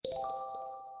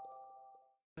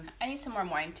I need some more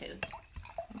wine, too.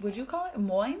 Would you call it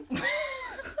wine?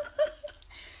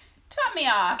 Top me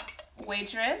off,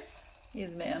 waitress.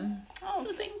 Yes, ma'am. Oh,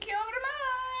 thank you very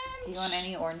much. Do you want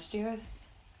any orange juice?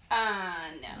 No.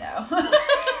 No.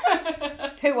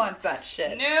 Who wants that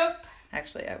shit? Nope.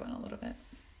 Actually, I want a little bit.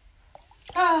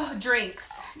 Oh, drinks.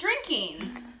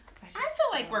 Drinking. I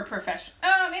feel like we're professional.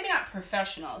 Maybe not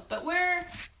professionals, but we're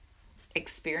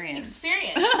experienced.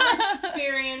 We're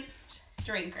experienced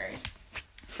drinkers.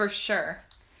 For sure.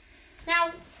 Now, I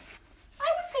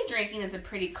would say drinking is a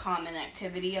pretty common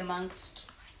activity amongst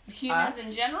humans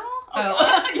in general.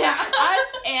 Us? Yeah.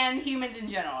 Us and humans in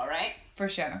general, right? For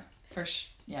sure.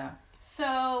 Yeah.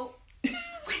 So,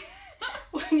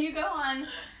 when you go on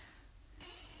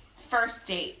first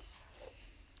dates,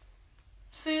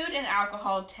 food and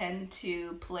alcohol tend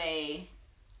to play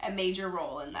a major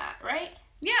role in that, right?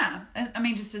 Yeah. I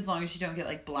mean, just as long as you don't get,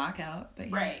 like, blackout. But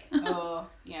yeah. Right. Oh,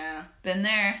 yeah. Been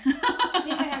there. I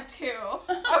think I have two.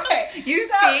 Okay. You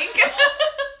think?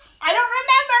 I don't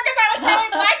remember because I was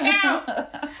probably blacked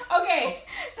out. Okay.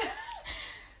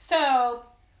 So,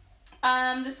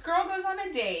 this girl goes on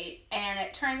a date, and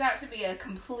it turns out to be a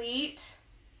complete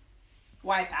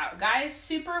wipeout. Guy is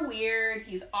super weird.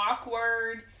 He's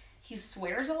awkward. He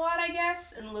swears a lot, I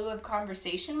guess, in lieu of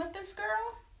conversation with this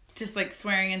girl. Just, like,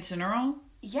 swearing in general?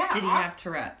 Yeah. Did he have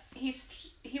Tourette's?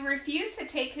 He refused to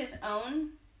take his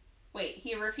own... Wait,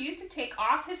 he refused to take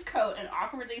off his coat and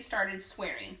awkwardly started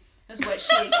swearing. Is what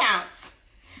she accounts.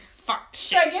 Fuck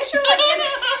So I guess you're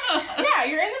like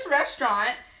you're in this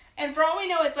restaurant, and for all we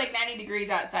know, it's like 90 degrees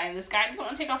outside, and this guy doesn't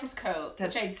want to take off his coat.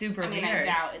 That's super weird. I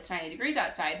doubt it's 90 degrees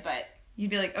outside, but... You'd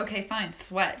be like, okay, fine,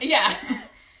 sweat. Yeah.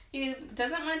 He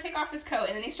doesn't want to take off his coat,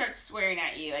 and then he starts swearing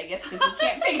at you, I guess, because he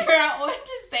can't figure out what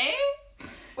to say,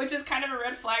 which is kind of a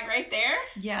red flag right there.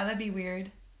 Yeah, that'd be weird.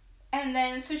 And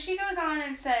then, so she goes on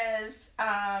and says,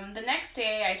 the next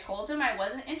day I told him I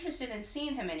wasn't interested in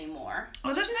seeing him anymore.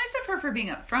 Oh, that's nice of her for being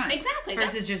upfront. Exactly.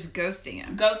 Versus just ghosting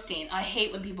him. Ghosting. I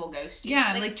hate when people ghost you.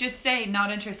 Yeah, like just say,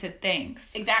 not interested,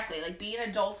 thanks. Exactly. Like, be an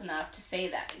adult enough to say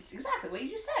that. It's exactly what you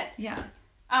just said. Yeah.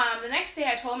 The next day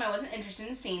I told him I wasn't interested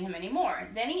in seeing him anymore.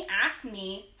 Then he asked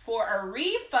me for a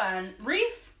refund?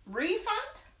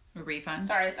 A refund?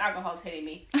 Sorry, this alcohol's hitting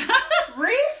me.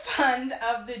 Refund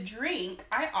of the drink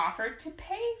I offered to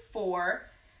pay for,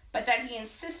 but that he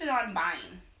insisted on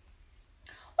buying.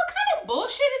 What kind of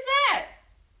bullshit is that?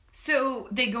 So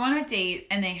they go on a date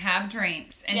and they have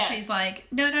drinks, and she's like,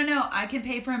 no, I can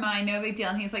pay for mine, no big deal.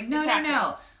 And he's like,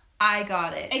 no, I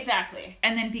got it. Exactly.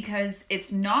 And then because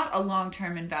it's not a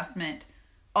long-term investment,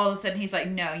 all of a sudden he's like,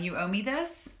 no, you owe me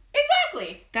this?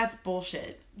 Exactly. That's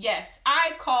bullshit. Yes,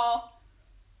 I call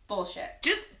bullshit.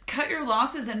 Just cut your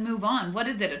losses and move on. What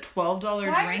is it, a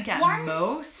 $12 drink at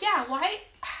most? Yeah,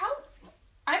 how...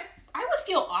 I would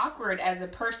feel awkward as a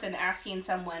person asking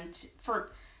someone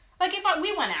for... Like, if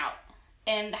we went out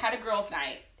and had a girls'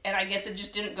 night, and I guess it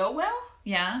just didn't go well.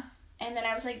 Yeah. And then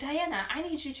I was like, Diana, I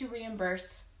need you to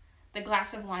reimburse the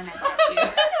glass of wine I bought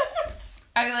you.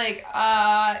 I'd be like,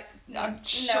 I'm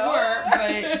sure,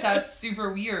 but that's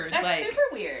super weird. That's super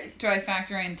weird. Do I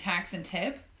factor in tax and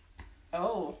tip?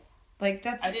 Oh. Like,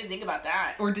 that's... I didn't think about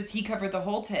that. Or does he cover the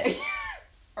whole tip?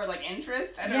 Or, like,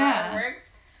 interest? I don't know how it works.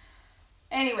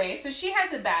 Anyway, so she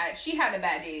had a bad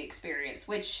date experience,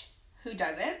 which, who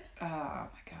doesn't? Oh, my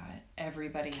God.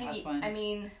 Everybody has one. I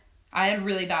mean... I had a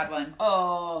really bad one.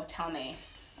 Oh, tell me.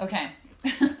 Okay.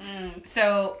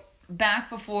 So, back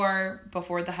before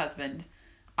the husband,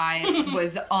 I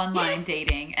was online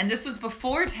dating. And this was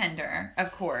before Tinder,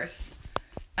 of course.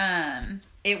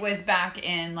 It was back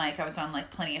in, like, I was on,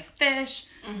 like, Plenty of Fish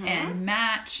and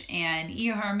Match and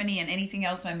eHarmony and anything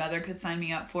else my mother could sign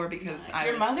me up for because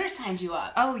Your mother signed you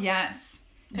up? Oh, yes.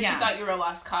 Because she thought you were a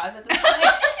lost cause at this point?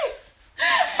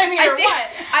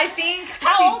 I think...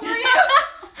 How old were you?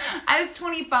 I was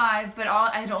 25, but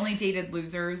I had only dated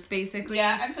losers, basically.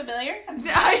 Yeah, I'm familiar.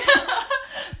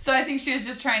 So I think she was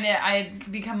just trying to... I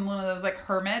had become one of those, like,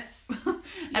 hermits.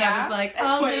 And I was like,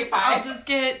 I'll just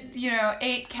get,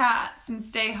 8 cats and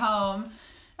stay home.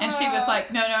 And she was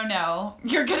like, no,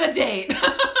 you're gonna date.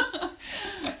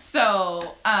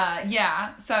 So,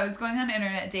 So I was going on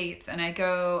internet dates, and I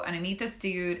go and I meet this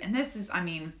dude. And this is,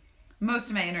 most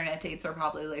of my internet dates are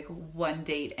probably, like, one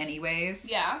date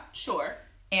anyways. Yeah, sure.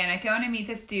 And I go and I meet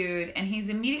this dude, and he's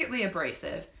immediately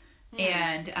abrasive.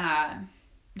 And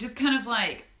just kind of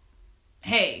like,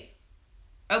 hey,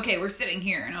 okay, we're sitting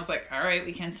here. And I was like, all right,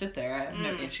 we can sit there. I have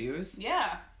no issues.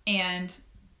 Yeah. And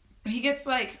he gets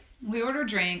like, we order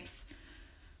drinks.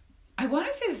 I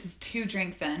want to say this is 2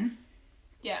 drinks in.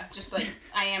 Yeah, just like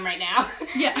I am right now.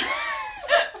 Yeah.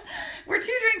 We're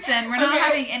 2 drinks listen, we're not Okay.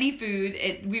 having any food.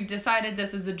 We've decided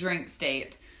this is a drink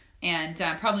state. And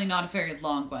probably not a very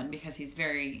long one because he's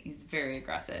very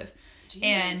aggressive.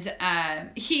 Jeez.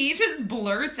 And he just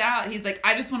blurts out, he's like,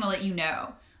 I just want to let you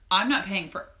know, I'm not paying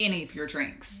for any of your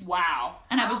drinks. Wow.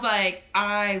 And I was like,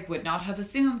 I would not have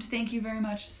assumed. Thank you very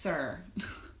much, sir.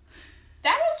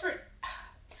 That is...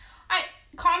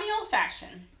 call me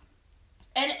old-fashioned.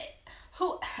 And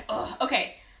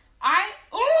okay. I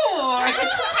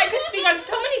could speak on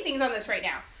so many things on this right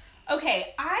now.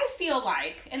 Okay, I feel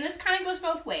like, and this kind of goes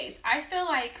both ways, I feel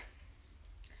like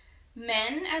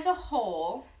men as a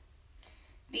whole,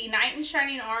 the knight in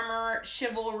shining armor,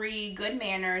 chivalry, good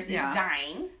manners is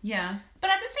dying. Yeah. But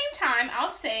at the same time,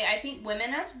 I'll say I think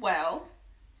women as well,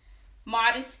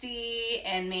 modesty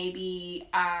and maybe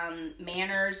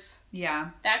manners. Yeah.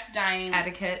 That's dying.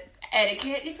 Etiquette,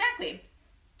 exactly.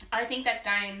 I think that's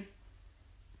dying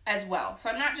as well. So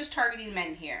I'm not just targeting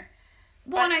men here.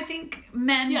 Well, and I think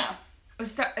men, Yeah.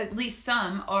 at least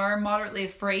some, are moderately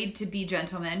afraid to be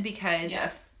gentlemen because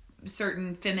of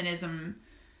certain feminism.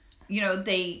 You know,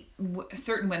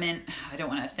 certain women, I don't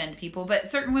want to offend people, but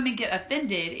certain women get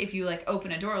offended if you, like,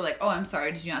 open a door like, oh, I'm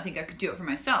sorry, did you not think I could do it for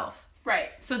myself? Right.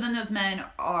 So then those men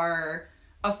are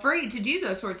afraid to do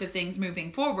those sorts of things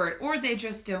moving forward, or they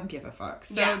just don't give a fuck.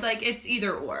 So, like, it's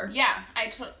either or. Yeah.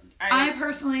 I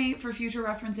personally, for future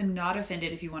reference, am not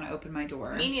offended if you want to open my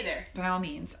door. Me neither. By all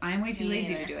means. I am way too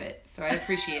lazy to do it, so I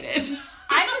appreciate it.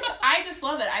 I just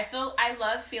love it. I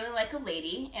love feeling like a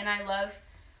lady, and I love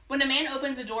when a man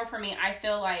opens a door for me. I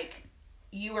feel like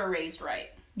you were raised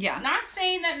right. Yeah. Not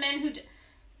saying that men who,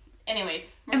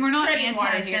 anyways, and we're not treading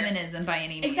water here. anti-feminism by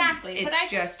any means. Exactly.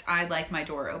 It's I like my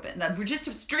door open. We're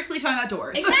just strictly talking about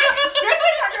doors. Exactly.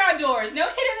 Strictly talking about doors. No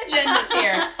hidden agendas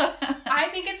here. I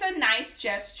think it's a nice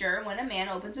gesture when a man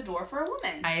opens a door for a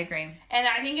woman. I agree. And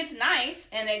I think it's nice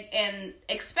and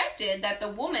expected that the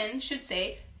woman should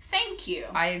say thank you.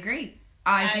 I agree.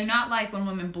 I do not like when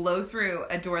women blow through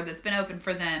a door that's been open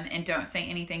for them and don't say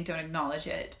anything, don't acknowledge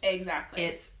it. Exactly.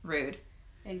 It's rude.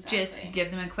 Exactly. Just give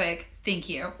them a quick thank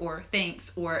you or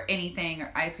thanks or anything,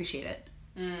 or I appreciate it.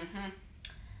 Mm-hmm.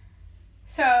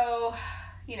 So,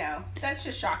 you know, that's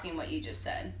just shocking what you just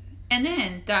said. And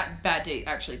then that bad date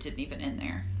actually didn't even end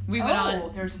there. We went on. Oh,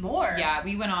 there's more. Yeah,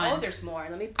 we went on. Oh, there's more.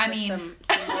 Let me put some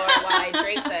more while I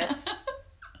drink this.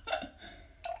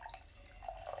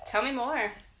 Tell me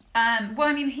more. Well,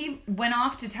 I mean, he went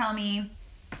off to tell me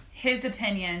his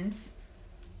opinions.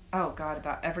 Oh, God,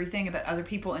 about everything, about other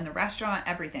people in the restaurant,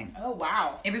 everything. Oh,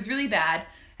 wow. It was really bad.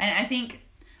 And I think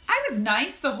I was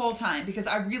nice the whole time because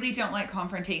I really don't like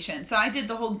confrontation. So I did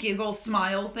the whole giggle,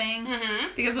 smile thing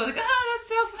because I was like, oh, that's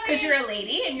so funny. Because you're a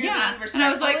lady and you're being respectful. And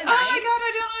I was like, and oh, nice. my God,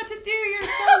 I don't know what to do. You're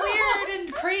so weird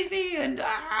and crazy and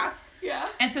Yeah.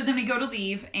 And so then we go to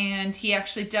leave, and he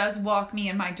actually does walk me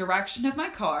in my direction of my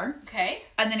car. Okay.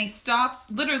 And then he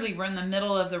stops. Literally, we're in the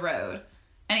middle of the road.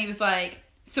 And he was like,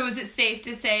 so is it safe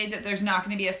to say that there's not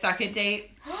going to be a second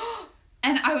date?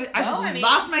 And I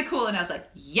lost my cool, and I was like,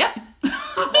 yep.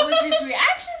 What was his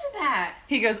reaction to that?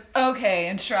 He goes, okay,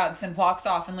 and shrugs and walks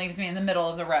off and leaves me in the middle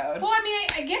of the road. Well, I mean,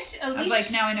 I guess at least... I was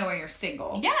like, now I know why you're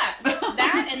single. Yeah,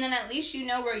 that, and then at least you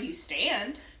know where you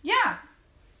stand. Yeah.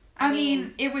 I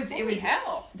mean, it was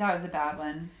hell. That was a bad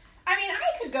one. I mean,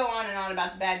 I could go on and on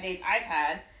about the bad dates I've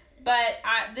had, but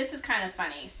this is kind of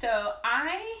funny. So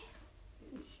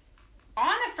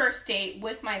on a first date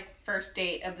with my first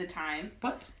date of the time.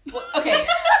 What? Well, okay.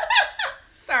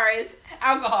 Sorry, it's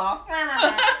alcohol.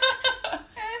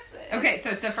 Okay,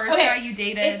 so it's the first guy you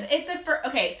dated.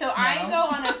 Okay, so I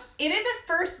go on it is a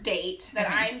first date that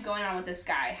I'm going on with this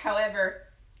guy. However,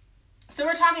 so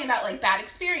we're talking about like bad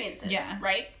experiences,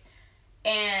 right?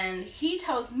 And he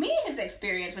tells me his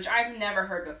experience, which I've never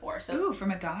heard before. So ooh, from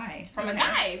a guy. From a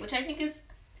guy, which I think is,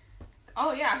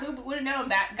 oh yeah, who would have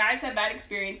known guys have bad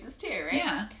experiences too, right?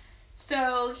 Yeah.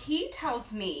 So he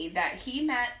tells me that he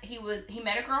met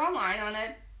a girl online on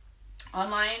a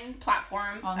online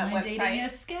platform, online a website. Dating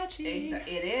is sketchy.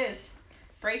 It is.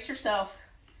 Brace yourself.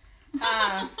 But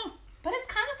it's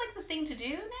kind of like the thing to do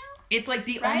now. It's like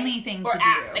the only thing or to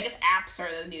apps. do. I guess apps are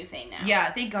the new thing now. Yeah,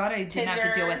 thank God I didn't have to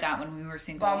deal Tinder, with that when we were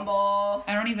single. Bumble.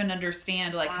 I don't even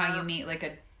understand like how you meet like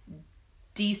a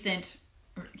decent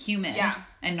human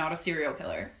and not a serial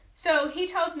killer. So he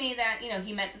tells me that, you know,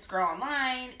 he met this girl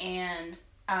online and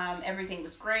everything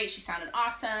was great. She sounded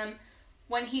awesome.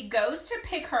 When he goes to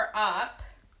pick her up,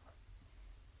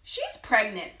 she's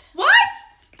pregnant. What?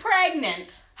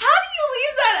 Pregnant. How do you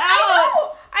leave that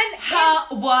out? I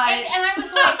know. What? And I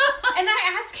was like, and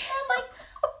I asked him, like,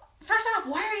 first off,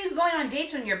 why are you going on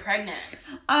dates when you're pregnant?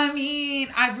 I mean,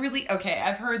 I've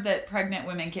heard that pregnant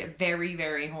women get very,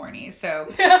 very horny, so,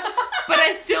 but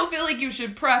I still feel like you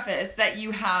should preface that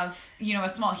you have, you know, a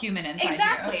small human inside you.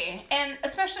 Exactly. And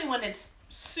especially when it's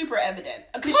super evident.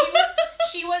 Because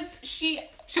she was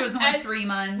in like 3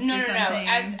 months or something.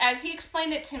 No. As he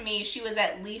explained it to me, she was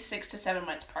at least 6 to 7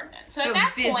 months pregnant. So at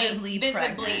that visibly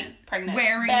pregnant.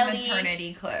 Wearing belly,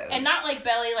 maternity clothes. And not like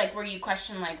belly, like where you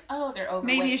question like, oh, they're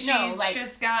overweight. Maybe she's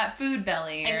just got food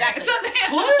belly. Exactly. Something.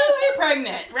 Clearly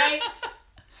pregnant, right?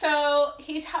 So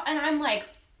and I'm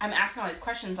asking all these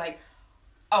questions like,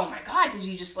 oh my God, did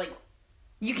you just like...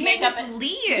 You can't just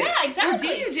leave. Yeah, exactly.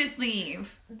 Or do you just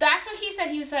leave? That's what he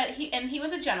said. He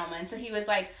was a gentleman, so he was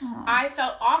like, aww. I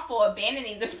felt awful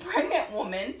abandoning this pregnant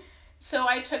woman, so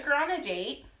I took her on a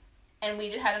date, and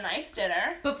we had a nice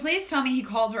dinner. But please tell me he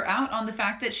called her out on the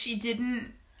fact that she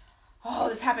didn't... Oh,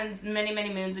 this happened many,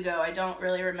 many moons ago. I don't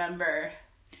really remember.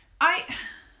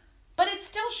 But it's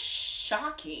still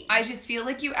shocking. I just feel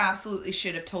like you absolutely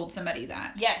should have told somebody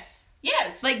that. Yes.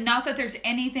 Like, not that there's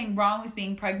anything wrong with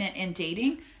being pregnant and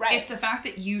dating. Right. It's the fact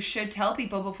that you should tell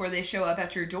people before they show up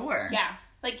at your door. Yeah.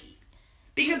 Like...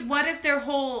 Because what if their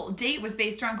whole date was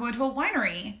based around going to a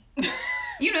winery?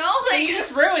 You know? Like... You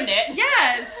just ruined it.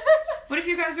 Yes. What if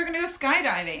you guys are going to go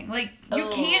skydiving? Like, you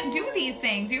can't do these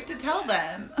things. You have to tell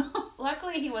them.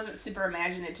 Luckily, he wasn't super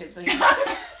imaginative, so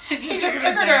he just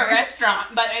took her to a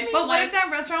restaurant. But I mean, but what if that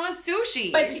restaurant was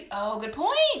sushi? Good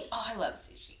point. Oh, I love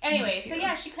sushi. Anyway, so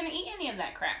yeah, she couldn't eat any of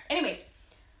that crap. Anyways,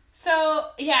 so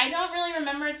yeah, I don't really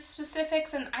remember its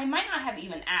specifics, and I might not have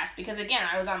even asked because again,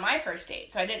 I was on my first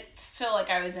date, so I didn't feel like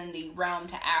I was in the realm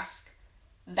to ask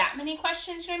that many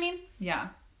questions. You know what I mean? Yeah.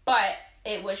 But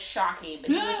it was shocking. But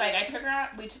he was like, I took her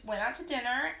out, we went out to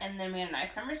dinner, and then we had a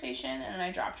nice conversation, and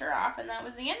I dropped her off, and that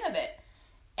was the end of it.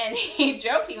 And he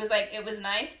joked, he was like, it was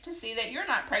nice to see that you're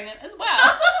not pregnant as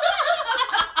well.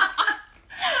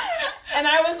 And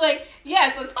I was like,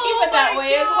 yes, let's keep it that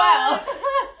way as well.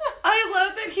 I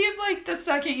love that he's like, the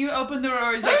second you open the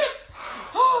door, he's like,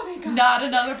 oh, thank God. Not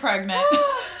another pregnant.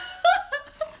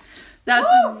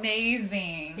 That's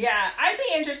amazing. Yeah, I'd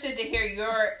be interested to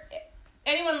hear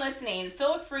anyone listening,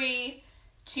 feel free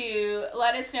to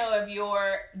let us know of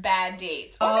your bad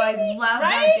dates. Or I love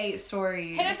bad date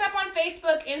stories. Hit us up on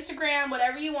Facebook, Instagram,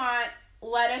 whatever you want.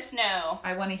 Let us know.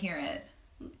 I want to hear it.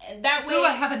 That way. Ooh,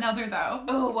 I have another though.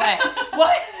 Oh, what?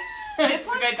 What? This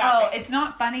one. It's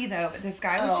not funny though. But this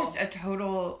guy was just a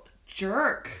total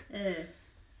jerk. Mm.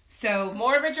 So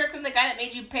more of a jerk than the guy that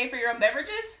made you pay for your own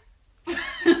beverages.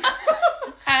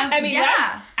 I mean,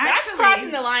 yeah, that's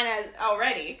crossing the line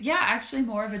already. Yeah, actually,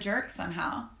 more of a jerk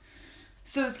somehow.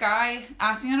 So this guy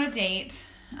asked me on a date.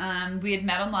 We had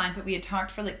met online, but we had talked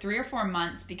for like 3 or 4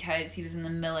 months because he was in the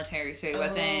military, so he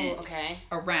wasn't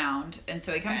around. And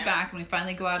so he comes back, and we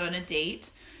finally go out on a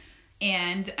date.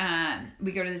 And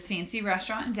we go to this fancy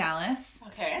restaurant in Dallas.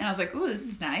 Okay. And I was like, ooh, this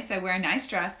is nice. I wear a nice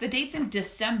dress. The date's in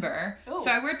December,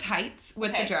 so I wear tights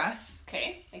with the dress.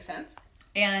 Okay, makes sense.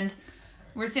 And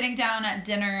we're sitting down at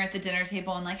dinner at the dinner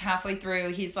table, and like halfway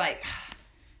through, he's like,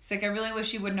 I really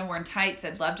wish you wouldn't have worn tights.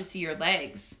 I'd love to see your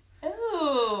legs.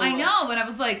 Ooh. I know, but I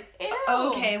was like,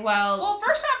 okay, well. Well,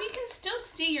 first off, you can still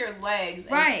see your legs.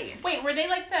 Right. Wait, were they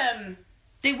like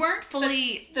They weren't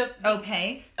fully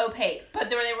opaque. Opaque, but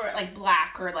they were like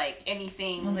black or like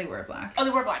anything. Well, they were black. Oh,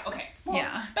 they were black. Okay. Well,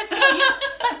 yeah. But still,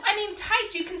 I mean,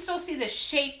 tights, you can still see the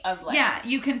shape of legs. Yeah,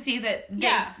 you can see that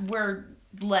they were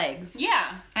legs.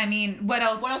 Yeah. I mean, what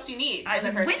else? What else do you need? It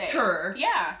was winter.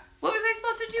 Yeah. What was I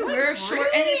supposed to do? Wear a short,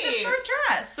 and it's a short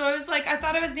dress. So I was like, I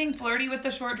thought I was being flirty with the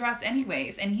short dress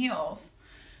anyways, and heels.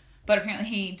 But apparently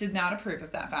he did not approve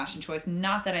of that fashion choice.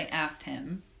 Not that I asked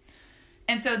him.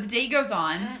 And so the date goes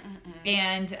on,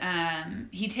 and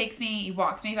he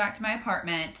walks me back to my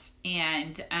apartment,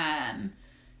 and,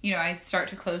 I start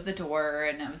to close the door,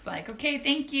 and I was like, okay,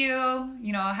 thank you.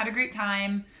 I had a great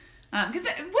time. Because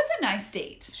it was a nice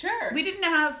date. Sure. We didn't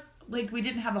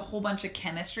have a whole bunch of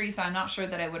chemistry, so I'm not sure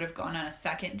that I would have gone on a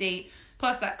second date,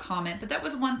 plus that comment. But that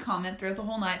was one comment throughout the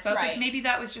whole night. So I was like, maybe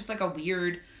that was just like a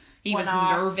weird, he was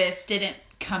nervous, didn't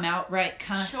come out right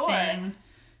kind of thing.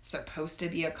 Supposed to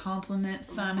be a compliment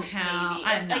somehow. Maybe.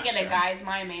 I'm not like in sure. a guy's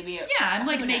mind, maybe. I'm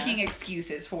like making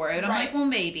excuses for it. I'm like, well,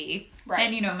 maybe.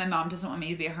 Right. And my mom doesn't want me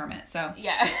to be a hermit, so.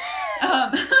 Yeah.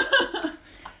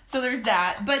 So there's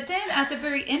that. But then at the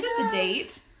very end of the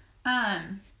date,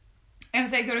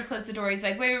 as I go to close the door, he's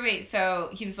like, wait. So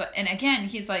he was like, and again,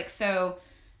 he's like, so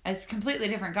it's a completely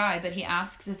different guy, but he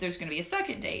asks if there's going to be a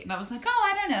second date. And I was like,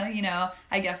 oh, I don't know,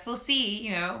 I guess we'll see,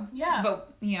 Yeah.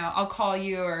 But, I'll call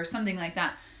you or something like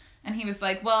that. And he was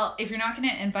like, well, if you're not going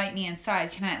to invite me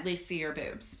inside, can I at least see your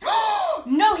boobs?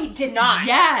 No, he did not.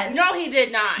 Yes. No, he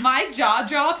did not. My jaw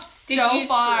dropped Did so you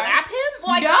far. slap him?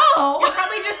 Well, No. You're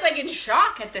probably just like in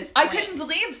shock at this I point. couldn't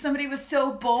believe somebody was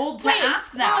so bold to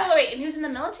ask that. Wait, and he was in the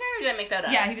military, or did I make that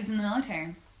up? Yeah, he was in the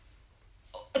military.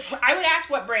 I would ask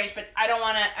what branch, but I don't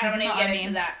want to. I don't He's want to in the get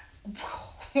into Army. that.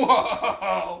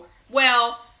 Whoa.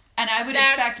 Well, And I would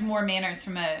That's- expect more manners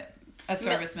from a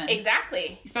serviceman.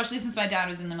 exactly. Especially since my dad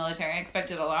was in the military. I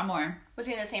expected a lot more. Was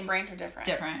he in the same branch or different?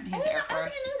 Different. I He's didn't- Air I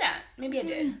Force. didn't know that. Maybe I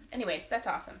did. Anyways, that's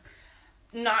awesome.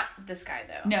 Not this guy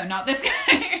though. No, not this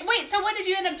guy. Wait, so what did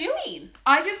you end up doing?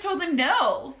 I just told him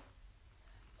no.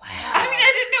 Wow. I mean,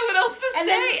 I didn't know what else to And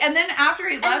say. And then after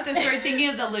he left, I started thinking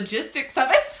of the logistics of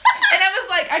it. And I was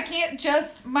like, I can't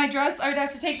just, my dress, I would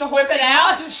have to take the whole Whip it thing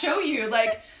out. out to show you.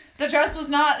 Like, the dress was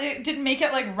not, it didn't make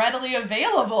it, like, readily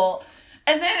available.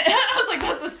 And then I was like,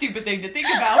 that's a stupid thing to think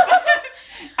about. But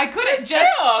I couldn't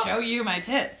just show you my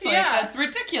tits. Like, Yeah. that's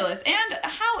ridiculous. And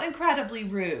how incredibly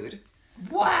rude.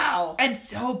 Wow. And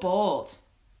so bold.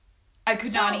 I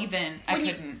could So, not even, I When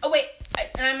you- couldn't. oh wait,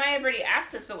 and I might have already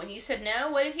asked this, but when you said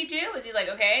no, what did he do? Was he like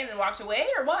okay and then walked away,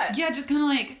 or what? Yeah, just kind of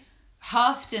like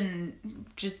huffed and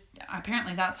just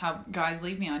apparently that's how guys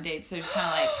leave me on dates. They just kind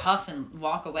of like huff and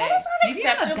walk away. That is not Maybe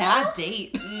I'm acceptable. a bad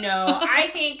date. No, I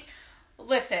think.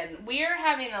 Listen, we are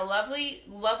having a lovely,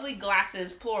 lovely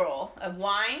glasses plural of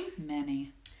wine,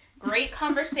 Many. great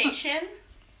conversation,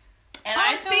 and Oh,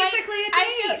 I it's feel like basically a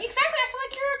I feel, date. exactly. I feel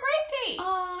like you're a great date.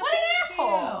 Oh, what an thank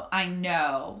asshole! you. I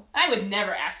know. I would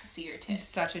never ask to see your You're tits.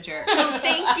 such a jerk. Oh,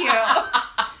 thank you.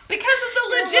 Because of the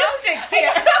You're logistics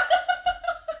welcome. here.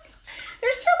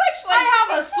 There's too much. Like, I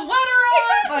have a sweater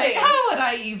on. Exactly. Like, how would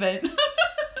I even?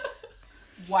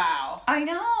 wow, I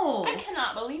know. I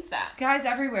cannot believe that. Guys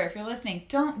everywhere, if you're listening,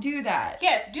 don't do that.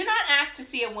 Yes, do not ask to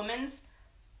see a woman's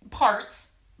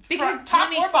parts Because from top let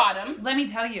me- or bottom. Let me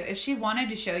tell you, if she wanted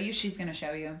to show you, she's going to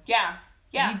show you. Yeah,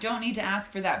 yeah. You don't need to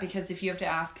ask for that because if you have to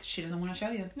ask, she doesn't want to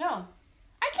show you. No,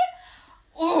 I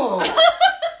can't. Ooh,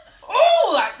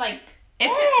 ooh, like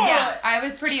It's ooh. yeah, I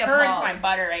was pretty Turns appalled. my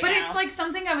butter right but now. it's like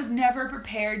something I was never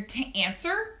prepared to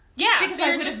answer yeah, because so I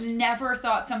you're would just have never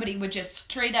thought somebody would just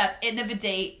straight up end of a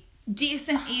date,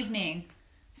 decent evening.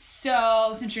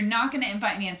 So since you're not going to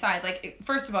invite me inside, like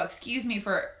first of all, excuse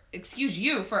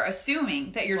you for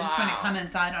assuming that you're just going to Wow. come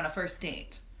inside on a first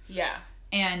date. yeah.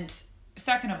 And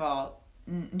second of all,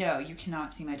 no, you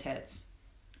cannot see my tits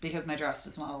because my dress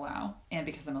does not allow, and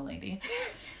because I'm a lady.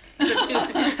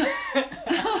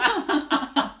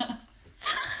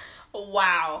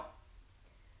 Wow.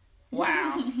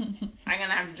 Wow. I'm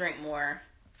gonna have to drink more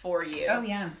for you. Oh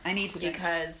yeah, I need to drink.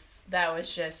 Because that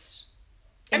was just.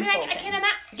 I mean, Insulting. I can't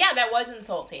imagine. Yeah, that was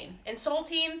insulting.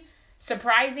 Insulting,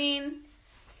 surprising.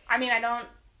 I mean, I don't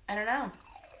know.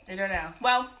 I don't know.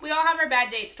 Well, we all have our bad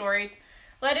date stories.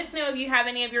 Let us know if you have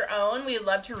any of your own. We'd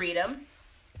love to read them.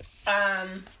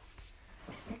 And,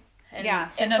 Yeah,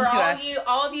 send and them for to all us.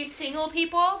 all of you single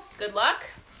people, good luck.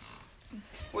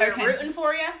 We're Okay. rooting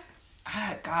for you.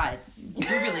 Ah, God, you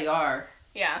really are.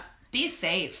 Yeah. Be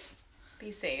safe.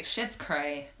 Be safe. Shit's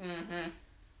cray. Mm-hmm.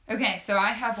 Okay, so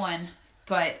I have one,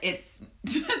 but it's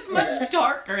much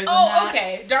darker than Oh, that.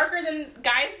 okay. Darker than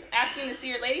guys asking to see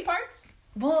your lady parts?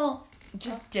 Well,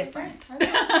 just different.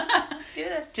 Let's do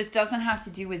this. Just doesn't have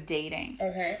to do with dating.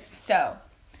 Okay. So,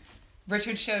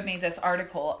 Richard showed me this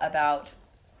article about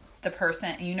the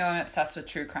person. You know, I'm obsessed with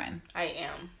true crime. I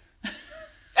am.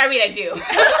 I mean, I do.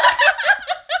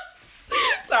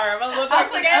 Sorry, I'm a little I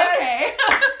was like, toxic. okay.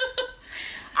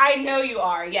 I know you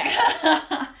are,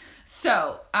 yes.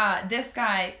 So, this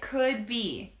guy could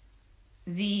be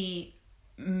the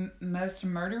most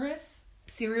murderous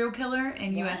serial killer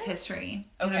in U.S. What? history.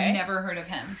 And Okay. I've never heard of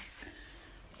him.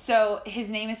 So,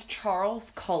 his name is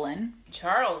Charles Cullen.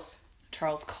 Charles.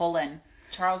 Charles Cullen.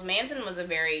 Charles Manson was a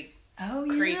very Oh,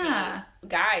 creepy yeah.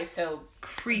 guy, so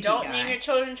Creepy don't guy. name your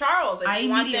children Charles if I you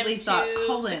want them immediately thought to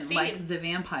Cullen, succeed. like the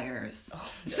vampires.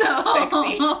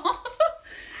 sexy.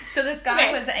 So this guy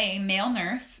Okay. was a male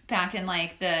nurse back in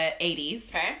like the 80s.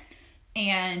 Okay.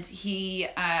 And he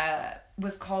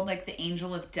was called like the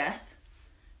angel of death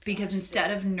because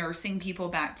instead of nursing people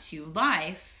back to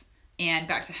life and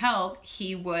back to health,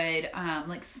 he would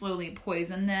like slowly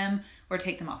poison them or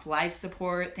take them off life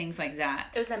support, things like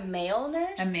that. It was a male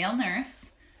nurse? A male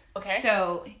nurse. Okay.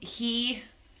 So he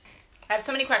I have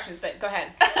so many questions, but go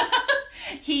ahead.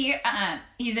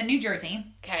 he's in New Jersey.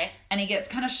 Okay. And he gets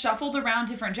kind of shuffled around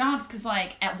different jobs because,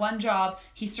 like, at one job,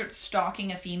 he starts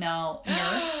stalking a female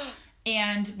nurse.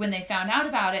 And when they found out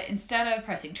about it, instead of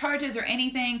pressing charges or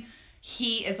anything,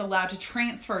 he is allowed to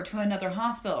transfer to another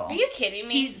hospital. Are you kidding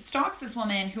me? He stalks this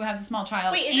woman who has a small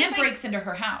child and breaks into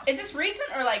her house. Is this recent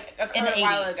or like in the a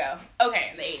while 80s. ago? Okay,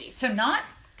 in the 80s. So not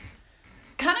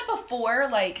kind of before,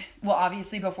 like, well,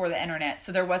 obviously before the internet,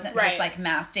 so there wasn't just like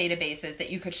mass databases that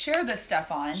you could share this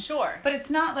stuff on. Sure. But it's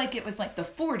not like it was like the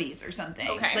 40s or something.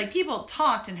 Okay. Like people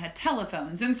talked and had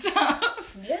telephones and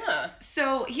stuff. Yeah.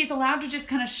 So he's allowed to just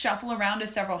kind of shuffle around to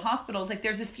several hospitals. Like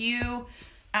there's a few,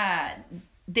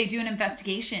 they do an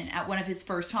investigation at one of his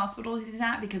first hospitals he's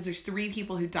at because there's 3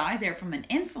 people who die there from an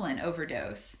insulin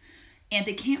overdose. And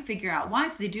they can't figure out why,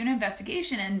 so they do an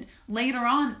investigation, and later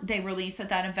on, they release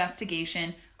that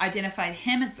investigation identified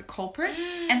him as the culprit,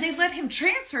 and they let him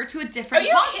transfer to a different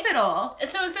hospital.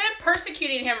 So instead of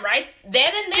persecuting him right then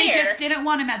and there... They just didn't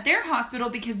want him at their hospital,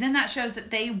 because then that shows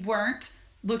that they weren't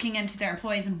looking into their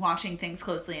employees and watching things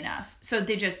closely enough. So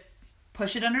they just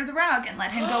push it under the rug and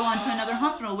let him go on to another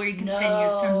hospital where he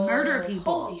continues to murder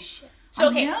people. Holy shit. So,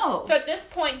 okay, so at this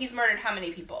point, he's murdered how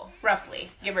many people, roughly,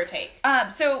 give or take?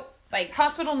 So... Like,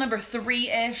 hospital number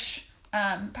 3-ish,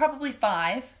 probably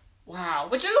 5. Wow,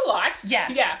 which is a lot.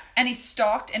 Yes. Yeah. And he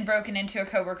stalked and broken into a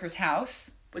coworker's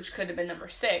house. Which could have been number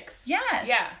 6. Yes.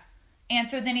 Yeah. And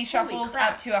so then he shuffles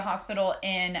up to a hospital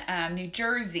in New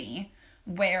Jersey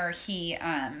where he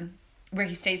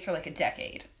stays for like a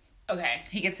decade. Okay.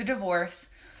 Had a divorce.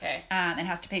 Okay. And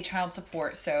has to pay child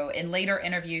support. So in later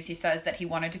interviews, he says that he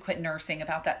wanted to quit nursing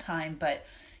about that time, but...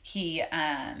 He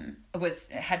had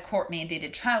court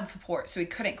mandated child support, so he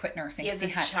couldn't quit nursing. He has a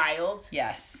child?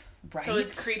 Yes. Right. So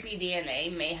his creepy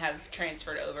DNA may have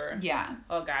transferred over. Yeah.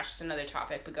 Oh gosh, it's another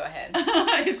topic, but go ahead.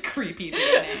 His creepy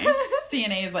DNA.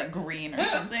 DNA is like green or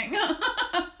something.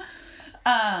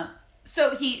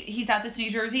 So he's at this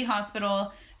New Jersey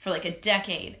hospital for like a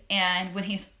decade, and when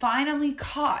he's finally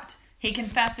caught, he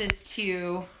confesses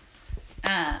to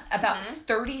about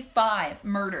 35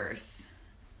 murders.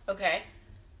 Okay.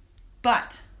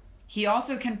 But he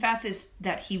also confesses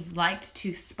that he liked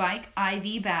to spike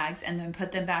IV bags and then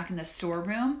put them back in the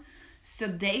storeroom. So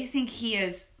they think he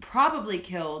has probably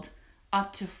killed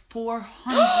up to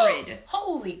 400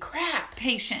 holy crap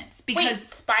patients. Because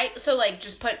spike, so like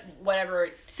just put whatever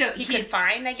he could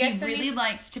find, I guess. He really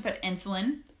liked to put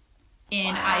insulin in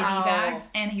IV bags,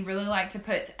 and he really liked to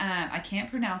put, I can't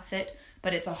pronounce it,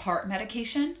 but it's a heart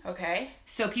medication. Okay.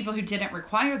 So people who didn't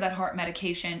require that heart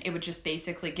medication, it would just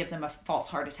basically give them a false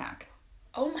heart attack.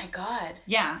 Oh my god.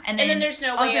 Yeah. And then there's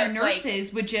no way other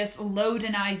nurses would just load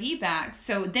an IV bag.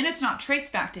 So then it's not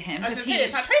traced back to him. I was going to say,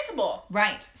 it's not traceable.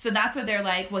 Right. So that's what they're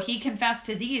like, well, he confessed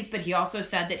to these, but he also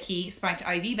said that he spiked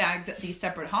IV bags at these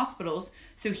separate hospitals.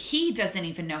 So he doesn't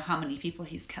even know how many people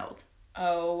he's killed.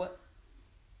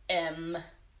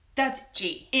 That's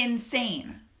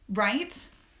insane. Right?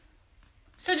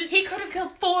 So he could have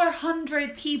killed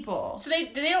 400 people. So they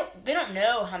don't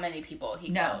know how many people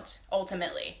he killed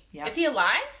ultimately. Yeah. Is he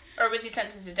alive, or was he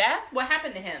sentenced to death? What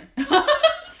happened to him?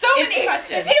 So many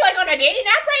questions. Is he like on a dating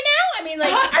app right now? I mean,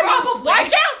 like probably.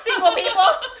 Watch out, single people.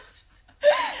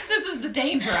 This is the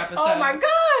danger episode. Oh my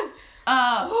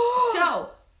god.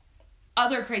 So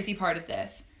other crazy part of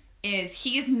this is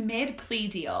he's mid plea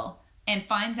deal and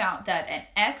finds out that an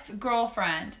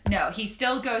ex-girlfriend... No, he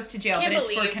still goes to jail, but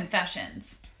it's for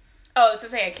confessions. Oh, I was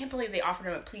going to say, I can't believe they offered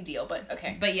him a plea deal, but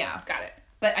okay. But yeah. Got it.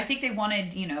 But I think they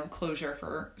wanted, closure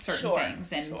for certain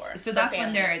things. And so that's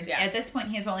when they're... Yeah. At this point,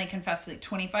 he has only confessed to like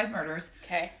 25 murders.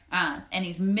 Okay. And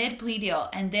he's mid-plea deal.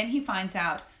 And then he finds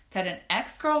out that an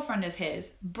ex-girlfriend of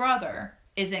his brother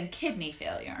is in kidney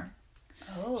failure.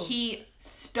 Oh. He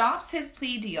stops his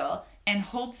plea deal and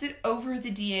holds it over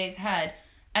the DA's head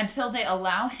until they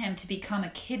allow him to become a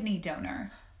kidney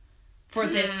donor for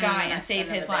this guy and save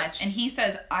his life. And he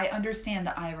says, I understand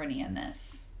the irony in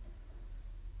this.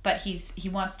 But he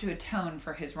wants to atone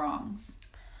for his wrongs.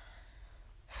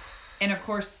 And of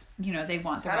course, they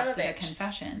want the rest of the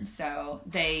confession. So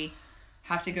they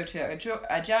have to go to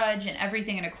a judge and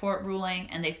everything in a court ruling.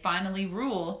 And they finally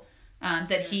rule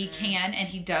that he can and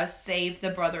he does save the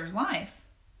brother's life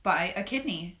by a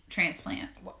kidney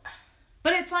transplant.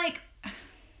 But it's like...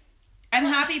 I'm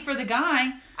happy for the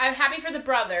guy. I'm happy for the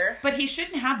brother. But he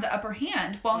shouldn't have the upper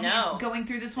hand while he's going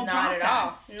through this whole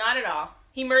process. Not at all.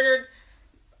 He murdered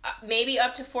maybe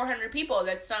up to 400 people.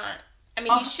 That's not... I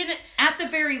mean, he shouldn't... At the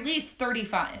very least,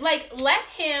 35. Like, let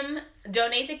him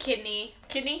donate the kidney.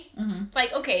 Mm-hmm.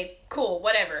 Like, okay, cool,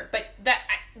 whatever. But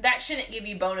that shouldn't give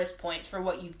you bonus points for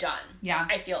what you've done. Yeah.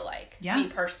 I feel like. Yeah. Me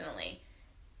personally.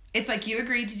 It's like you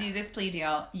agreed to do this plea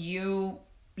deal. You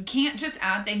can't just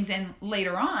add things in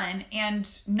later on and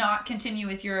not continue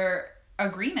with your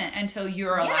agreement until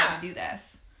you're allowed to do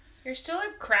this. You're still a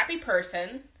crappy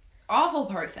person. awful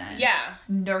person. Yeah.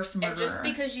 Nurse murderer. And just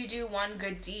because you do one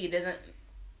good deed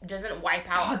doesn't wipe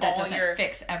out God, that all doesn't your...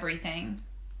 fix everything.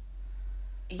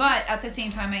 But at the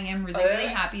same time, I am really, really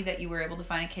happy that you were able to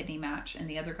find a kidney match and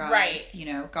the other guy,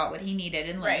 got what he needed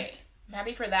and lived. Right. I'm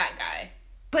happy for that guy.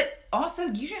 But also,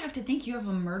 you should have to think you have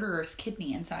a murderous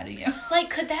kidney inside of you.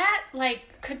 Like, I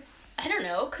don't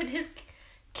know, could his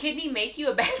kidney make you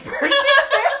a bad person?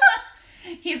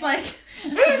 He's like,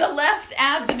 the left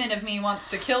abdomen of me wants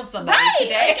to kill somebody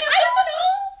today. Like, I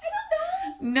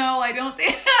don't know. No, I don't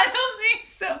think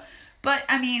so. But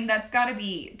I mean, that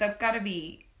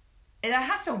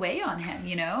has to weigh on him,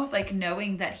 like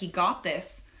knowing that he got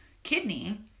this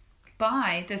kidney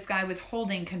by this guy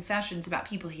withholding confessions about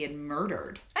people he had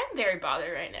murdered. I'm very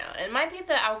bothered right now. It might be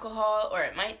the alcohol, or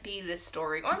it might be this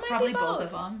story, or it's probably both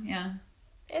of them. Yeah,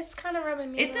 it's kind of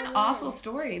rubbing me. It's an awful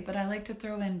story, but I like to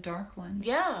throw in dark ones.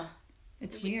 Yeah,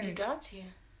 it's weird. You got to.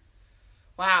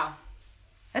 Wow,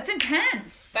 that's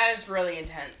intense. That is really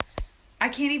intense. I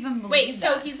can't even believe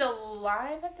that. Wait, so he's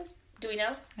alive at this? Do we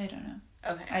know? I don't know.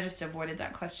 Okay. I just avoided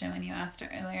that question when you asked it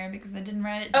earlier because I didn't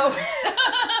write it down.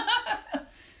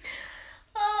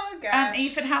 Oh, gosh.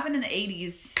 If it happened in the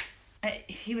 80s,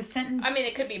 he was sentenced. I mean,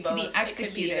 it could be both. To be executed. It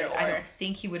could be either or. I don't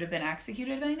think he would have been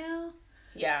executed by now.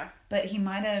 Yeah. But he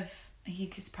might have.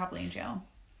 He's probably in jail.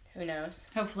 Who knows?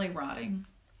 Hopefully rotting.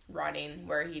 Rotting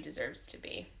where he deserves to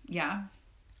be. Yeah.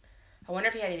 I wonder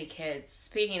if he had any kids.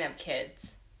 Speaking of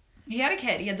kids. He had a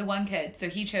kid. He had the one kid, so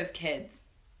he chose kids.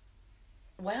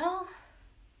 Well,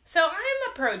 so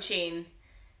I'm approaching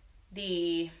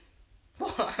I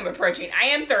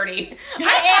am 30.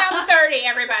 I am 30,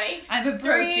 everybody. I'm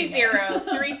approaching 30.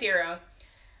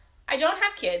 I don't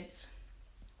have kids.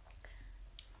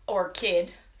 Or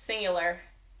kid, singular.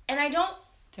 And I don't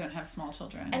have small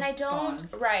children. And I don't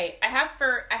spawns. Right. I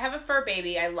have a fur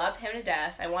baby. I love him to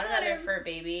death. I want another fur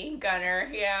baby.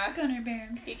 Gunner, yeah. Gunner Bear.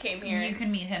 He came here. You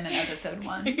can meet him in episode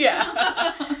 1.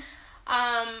 Yeah.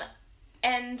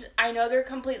 And I know they're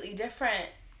completely different.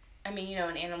 I mean,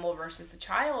 an animal versus a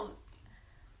child.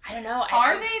 I don't know.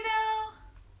 Are they though?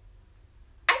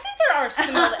 I think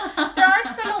there are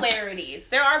similarities.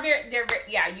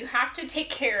 Yeah, you have to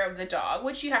take care of the dog,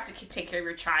 which you have to take care of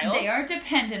your child. They are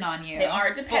dependent on you.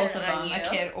 Both of them, a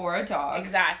kid or a dog.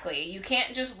 Exactly. You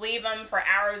can't just leave them for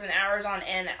hours and hours on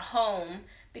end at home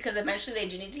because eventually they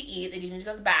do need to eat. They do need to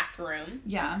go to the bathroom.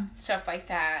 Yeah. Stuff like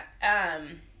that.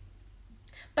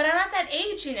 But I'm at that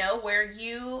age, I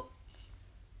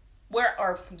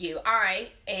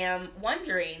am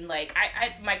wondering, like,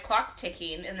 my clock's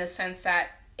ticking in the sense that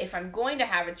if I'm going to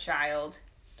have a child,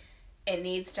 it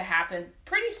needs to happen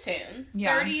pretty soon.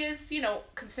 Yeah. 30 is,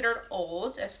 considered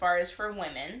old as far as for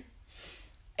women.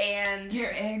 And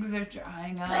your eggs are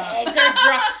drying up.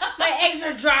 My eggs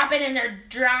are dropping and they're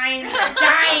drying and they're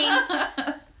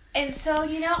dying. And so,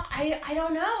 I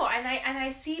don't know. And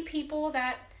I see people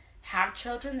that have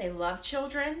children, they love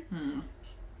children.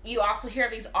 You also hear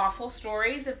these awful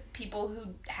stories of people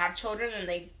who have children and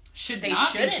they shouldn't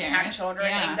have children.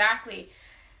 Yeah. Exactly.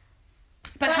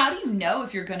 But how do you know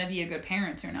if you're going to be a good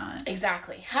parent or not?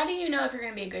 Exactly. How do you know if you're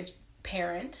going to be a good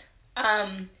parent?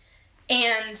 And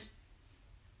I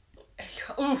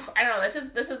don't know. This is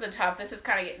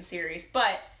kind of getting serious,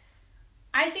 but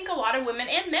I think a lot of women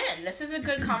and men, this is a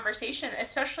good conversation,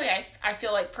 especially I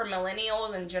feel like for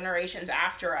millennials and generations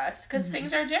after us, because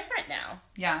things are different now.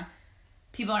 Yeah.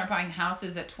 People aren't buying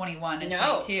houses at 21 and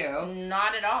 22.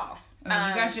 Not at all. You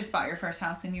guys just bought your first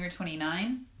house when you were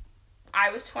 29?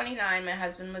 I was 29. My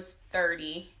husband was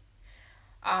 30.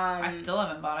 I still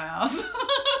haven't bought a house.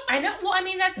 I know. Well, I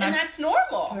mean, that's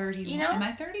normal. 31. Am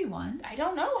I 31? I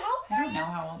don't know I don't know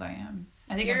how old I am.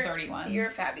 I think I'm 31.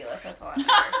 You're fabulous. That's all that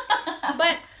matters.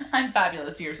 But I'm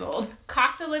fabulous years old.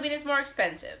 Cost of living is more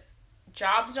expensive.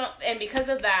 Jobs don't, and because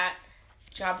of that,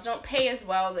 jobs don't pay as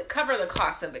well that cover the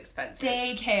cost of expenses.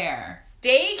 Daycare.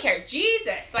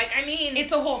 Jesus. Like, I mean,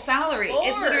 it's a whole salary. Lord.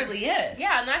 It literally is.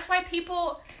 Yeah, and that's why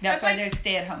people. That's why they're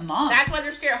stay-at-home moms. That's why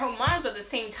they're stay-at-home moms. But at the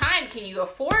same time, can you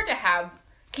afford to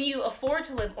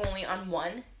live only on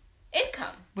one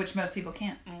income? Which most people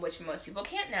can't. Which most people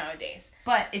can't nowadays.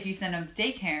 But if you send them to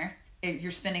daycare,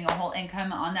 you're spending a whole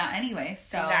income on that anyway.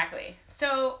 So exactly.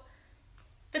 So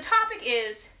the topic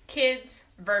is kids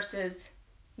versus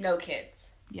no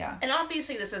kids. Yeah. And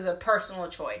obviously this is a personal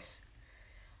choice.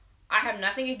 I have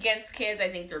nothing against kids. I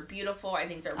think they're beautiful. I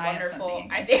think they're wonderful.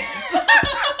 I think.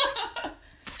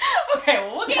 Okay,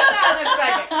 well, we'll get to that in a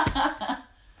second.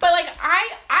 But like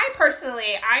I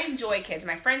personally, I enjoy kids.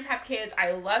 My friends have kids.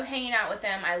 I love hanging out with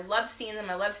them. I love seeing them.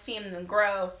 I love seeing them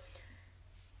grow.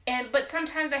 but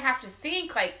sometimes I have to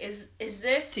think, like, is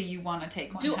this... Do you want to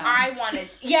take one Do home? I want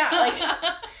it? Yeah, like,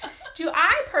 do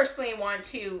I personally want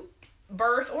to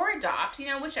birth or adopt,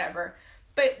 whichever.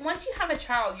 But once you have a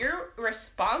child, you're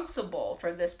responsible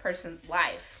for this person's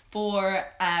life. Forever.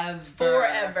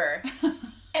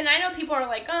 And I know people are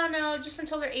like, oh, no, just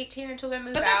until they're 18, until they move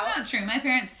out. But that's not true. My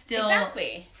parents still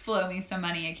exactly. flow me some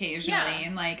money occasionally. Yeah.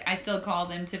 And, like, I still call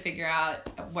them to figure out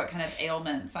what kind of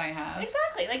ailments I have.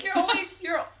 Exactly. Like, you're always,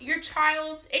 your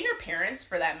child, and your parents,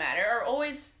 for that matter, are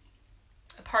always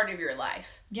a part of your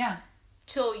life. Yeah.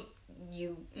 Till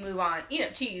you move on,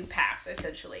 till you pass,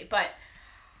 essentially. But,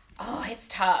 oh, it's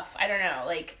tough. I don't know.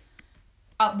 Like...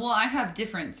 well, I have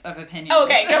difference of opinion.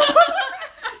 Okay, go.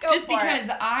 Just because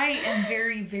I am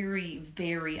very, very,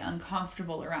 very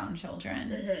uncomfortable around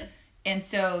children. Mm-hmm. And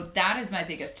so that is my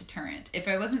biggest deterrent. If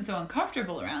I wasn't so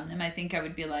uncomfortable around them, I think I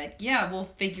would be like, yeah, we'll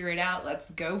figure it out. Let's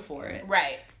go for it.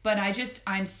 Right. But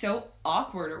I'm so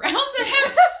awkward around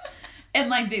them.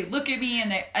 And, like, they look at me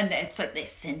and it's like they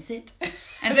sense it.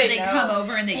 And so they come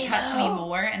over and they touch me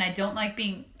more. And I don't like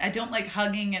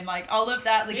hugging and, like, all of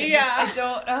that. Like, I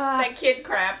don't. That kid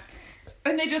crap.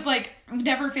 And they just, like,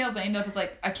 never fails. I end up with,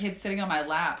 like, a kid sitting on my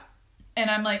lap. And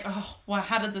I'm like, oh, well,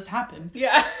 how did this happen?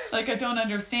 Yeah. Like, I don't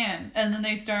understand. And then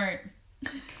they start,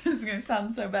 this is going to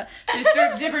sound so bad. They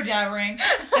start jibber-jabbering.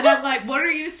 And I'm like, what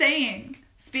are you saying?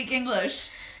 Speak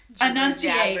English.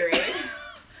 Enunciate.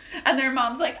 And their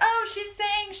mom's like, oh, she's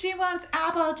saying she wants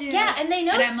apple juice. Yeah, and they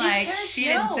know. And I'm like, she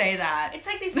didn't say that. It's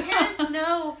like these parents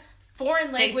know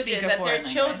foreign languages that their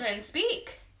children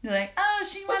speak. They're like, oh,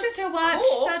 she wants to watch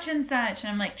such and such.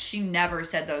 And I'm like, she never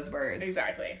said those words.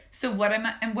 Exactly. So what am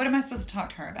I supposed to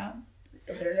talk to her about?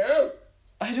 I don't know.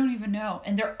 I don't even know.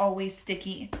 And they're always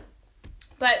sticky.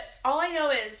 But all I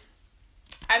know is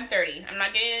I'm 30. I'm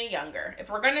not getting any younger. If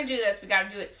we're going to do this, we got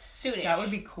to do it soonish. That would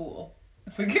be cool.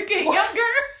 If we could get younger.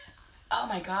 Oh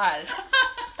my God.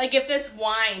 Like if this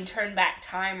wine turned back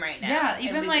time right now. Yeah,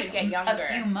 even and we like could get younger.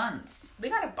 a few months. We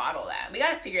gotta bottle that. We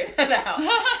gotta figure that out.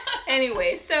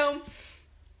 Anyway, so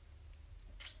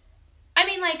I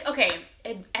mean, like, okay,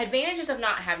 advantages of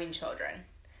not having children.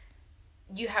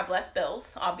 You have less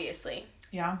bills, obviously.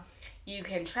 Yeah. You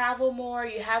can travel more.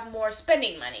 You have more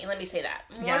spending money. Let me say that.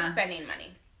 More spending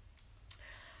money.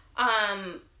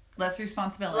 Less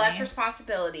responsibility. Less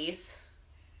responsibilities.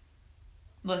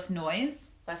 Less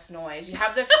noise. Less noise. You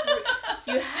have the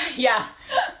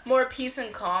more peace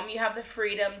and calm. You have the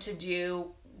freedom to do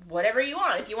whatever you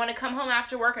want. If you want to come home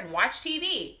after work and watch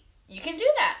TV, you can do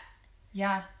that.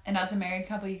 Yeah, and as a married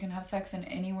couple, you can have sex in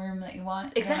any room that you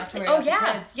want. Exactly. You don't have to worry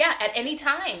about kids. Yeah, at any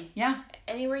time. Yeah.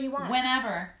 Anywhere you want.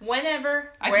 Whenever.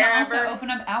 I can also open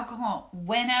up alcohol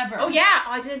whenever. Oh yeah,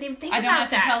 I didn't even think about that. I don't have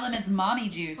to tell them it's mommy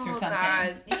juice or something.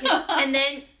 God. You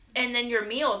can, and then your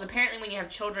meals. Apparently, when you have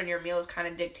children, your meals kind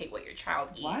of dictate what your child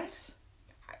eats.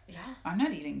 What? Yeah. I'm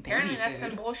not eating baby Apparently, food. that's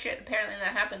some bullshit. Apparently,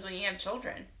 that happens when you have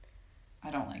children.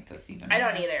 I don't like this even. I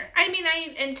don't either. I mean,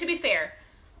 and to be fair,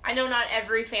 I know not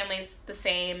every family's the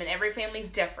same and every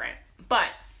family's different,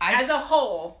 but as a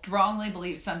whole, strongly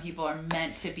believe some people are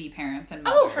meant to be parents and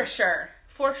mothers. Oh, for sure.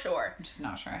 I'm just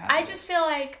not sure how. I just feel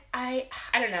like I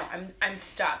don't know. I'm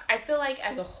stuck. I feel like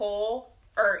as a whole,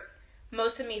 or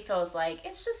most of me feels like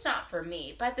it's just not for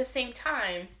me. But at the same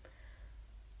time,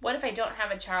 what if I don't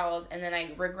have a child and then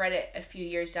I regret it a few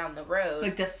years down the road?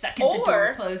 Like the second the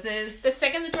door closes. The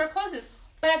second the door closes.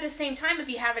 But at the same time, if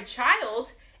you have a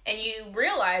child and you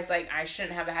realize, like, I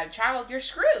shouldn't have had a child, you're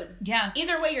screwed. Yeah.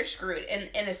 Either way, you're screwed in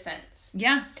a sense.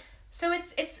 Yeah. So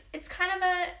it's kind of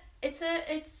it's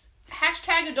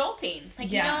hashtag adulting.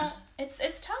 Like,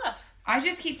 it's tough. I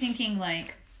just keep thinking,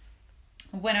 like,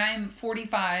 when I'm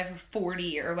 45 or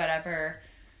 40 or whatever,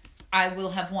 I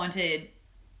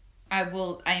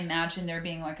imagine there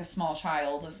being, like, a small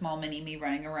child, a small mini me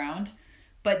running around.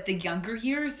 But the younger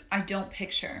years, I don't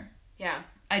picture. Yeah.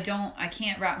 I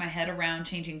can't wrap my head around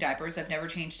changing diapers. I've never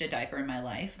changed a diaper in my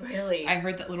life. Really? I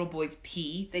heard that little boys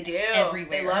pee. They do.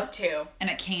 Everywhere. They love to. And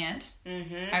I can't.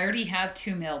 Mm-hmm. I already have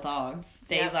 2 male dogs.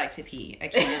 They like to pee. I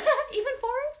can't. Even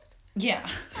Forrest? Yeah.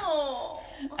 Oh.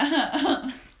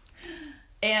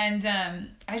 And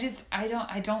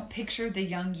I don't picture the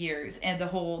young years and the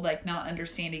whole, like, not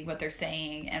understanding what they're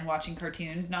saying and watching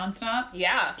cartoons nonstop.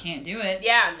 Yeah. Can't do it.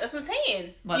 Yeah, that's what I'm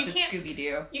saying. Unless it's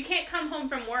Scooby-Doo. You can't come home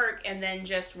from work and then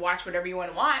just watch whatever you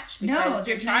want to watch. No,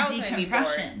 there's no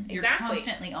decompression. Exactly. You're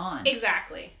constantly on.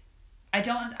 Exactly. I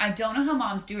don't know how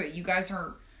moms do it. You guys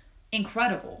are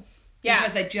incredible. Yeah.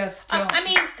 Because I just don't. I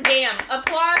mean, damn.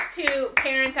 Applause to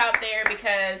parents out there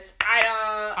because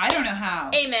I don't know how.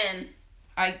 Amen.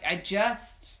 I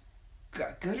just...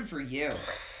 Good for you.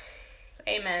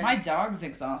 Amen. My dogs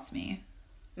exhaust me.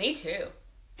 Me too.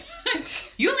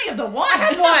 You only have the one. I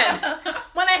had one.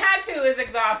 When I had to, it was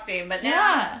exhausting, but now.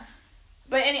 Yeah.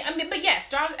 But yes,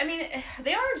 dogs. I mean,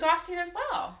 they are exhausting as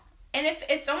well. And if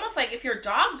it's almost like if your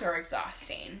dogs are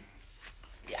exhausting,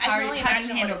 I can only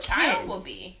imagine what a child will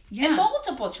be. Yeah. And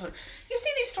multiple children. You see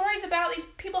these stories about these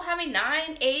people having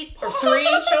 9, 8, or 3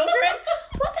 children.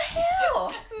 What the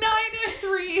hell? 9 or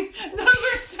 3. Those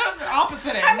are so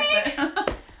opposite ends. I mean,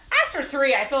 after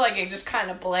 3, I feel like it just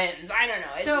kind of blends. I don't know.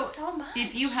 It's just so much.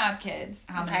 If you had kids,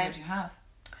 how many would you have?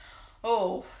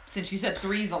 Oh. Since you said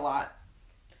 3's a lot.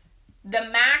 The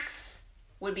max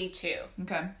would be 2.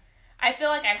 Okay. I feel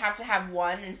like I'd have to have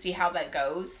 1 and see how that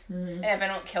goes. Mm-hmm. And if I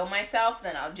don't kill myself,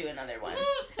 then I'll do another one.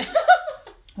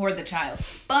 Or the child.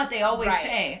 But they always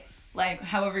say, like,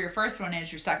 however your first one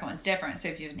is, your second one's different. So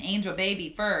if you have an angel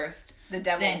baby first, then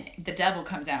the devil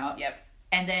comes out. Yep.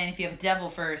 And then if you have a devil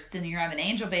first, then you have an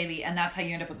angel baby, and that's how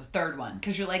you end up with a third one.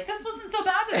 Because you're like, this wasn't so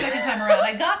bad the second time around.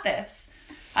 I got this.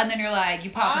 And then you're like, you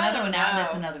pop another one out, and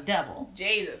that's another devil.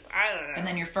 Jesus, I don't know. And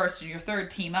then your first and your third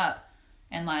team up,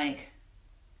 and like...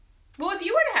 Well, if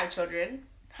you were to have children,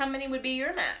 how many would be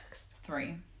your max?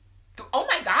 3. Oh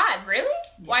my God, really?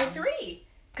 Yeah. Why 3?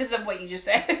 Because of what you just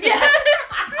said. Yes.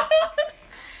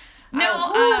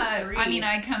 No, 3. I mean,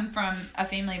 I come from a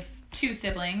family of 2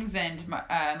 siblings, and my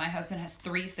husband has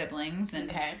 3 siblings,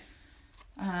 and okay.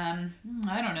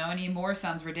 I don't know, any more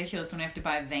sounds ridiculous when I have to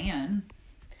buy a van.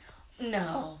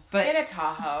 No, but get a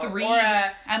Tahoe 3.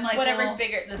 Or I'm like, whatever's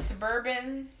bigger, the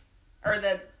Suburban or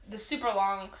the super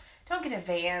long. Don't get a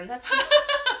van. That's just.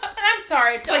 And I'm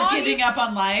sorry. It's like giving up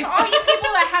on life. To all you people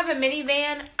that have a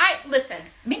minivan, listen.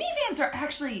 Minivans are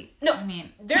actually no. I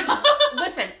mean,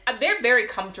 they're very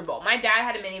comfortable. My dad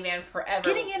had a minivan forever.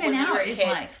 Getting in and out is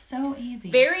like so easy.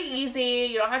 Very easy.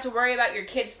 You don't have to worry about your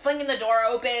kids flinging the door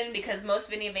open because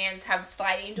most minivans have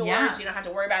sliding doors. Yeah. So you don't have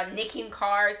to worry about nicking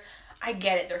cars. I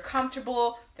get it. They're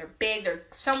comfortable. They're big. They're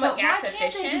somewhat gas efficient. Why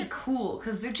can't they be cool?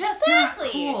 Because they're just not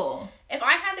cool. If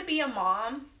I had to be a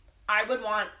mom, I would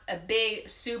want a big,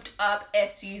 souped-up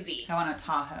SUV. I want a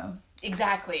Tahoe.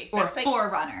 Exactly. Or a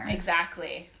 4Runner.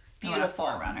 Exactly. Beautiful.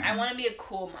 I want a 4Runner. I want to be a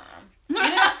cool mom.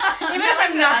 Even if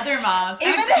I'm not... Other moms.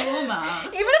 I'm a cool mom.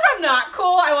 Even if I'm not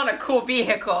cool, I want a cool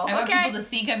vehicle. I want people to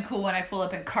think I'm cool when I pull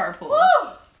up in carpool. Woo!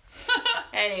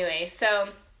 Anyway, so...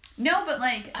 No, but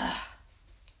like...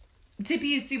 to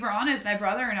be super honest, my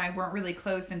brother and I weren't really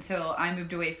close until I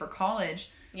moved away for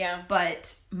college. Yeah.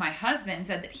 But my husband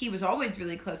said that he was always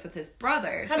really close with his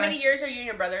brother. How many years are you and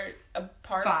your brother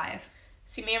apart? 5.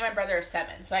 See, me and my brother are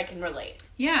 7, so I can relate.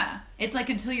 Yeah. It's like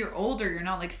until you're older, you're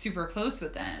not like super close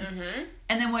with them. Mm-hmm.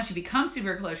 And then once you become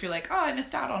super close, you're like, oh, I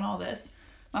missed out on all this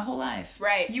my whole life.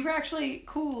 Right. You were actually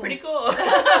cool. Pretty cool.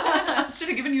 Should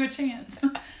have given you a chance.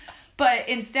 But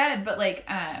instead,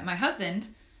 my husband...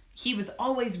 he was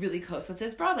always really close with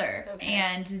his brother. Okay.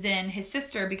 And then his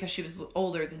sister, because she was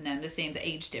older than them, the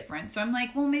age difference. So I'm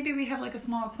like, well, maybe we have like a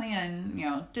small clan,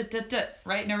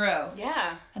 right in a row.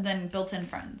 Yeah. And then built-in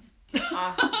friends.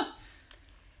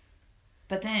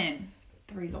 But then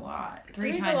 3's a lot.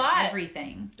 3 times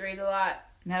everything. 3's a lot.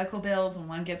 Medical bills, when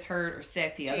one gets hurt or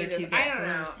sick, the other 2 get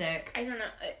hurt or sick. I don't know.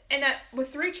 And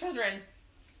with 3 children,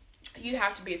 you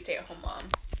have to be a stay-at-home mom.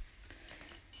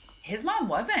 His mom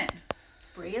wasn't.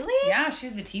 Really? Yeah,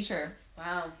 she's a teacher.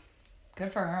 Wow.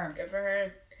 Good for her. Good for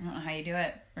her. I don't know how you do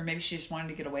it. Or maybe she just wanted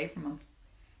to get away from him.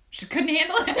 She couldn't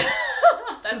handle it.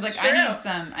 She was like, true.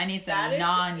 I need some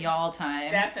non-y'all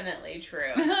time. Definitely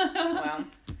true. Well.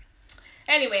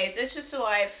 Anyways, it's just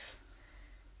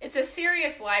it's a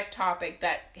serious life topic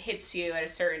that hits you at a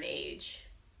certain age.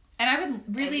 And I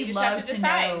would really love to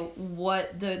know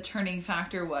what the turning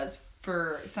factor was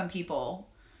for some people.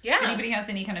 Yeah. If anybody has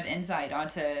any kind of insight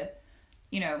onto,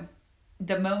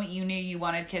 the moment you knew you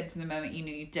wanted kids and the moment you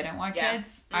knew you didn't want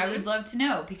kids, I would love to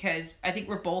know, because I think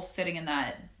we're both sitting in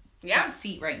that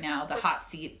seat right now, the hot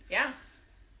seat. Yeah.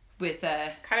 With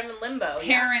kind of in limbo.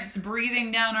 Parents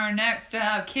breathing down our necks to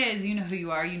have kids. You know who you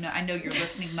are. I know you're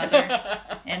listening, mother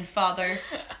and father.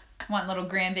 Want little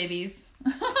grandbabies.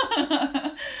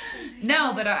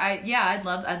 No, but I'd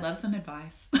love some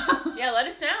advice. Yeah, let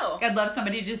us know. I'd love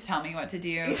somebody to just tell me what to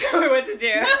do. Tell me what to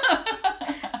do.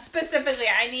 Specifically,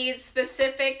 I need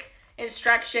specific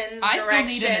instructions, I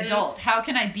directions. Still need an adult. How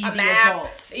can I be the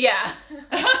adult? Yeah.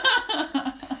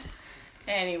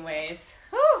 Anyways.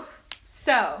 Whew.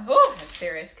 So. Ooh, that's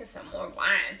serious. Get some more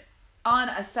wine. On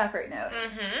a separate note.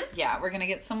 Mm-hmm. Yeah, we're going to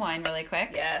get some wine really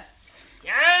quick. Yes.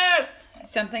 Yes!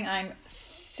 Something I'm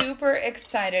super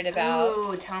excited about.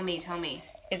 Ooh, tell me.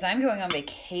 Is I'm going on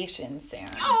vacation soon.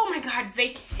 Oh my God,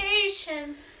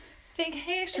 vacations.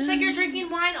 vacation. It's like you're drinking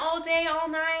wine all day, all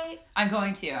night. I'm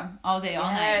going to all day,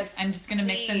 all Yes, night. I'm just gonna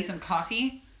mix in please. some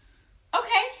coffee. Okay.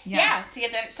 Yeah. Yeah. To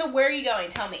get that. So where are you going?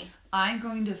 Tell me. I'm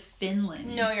going to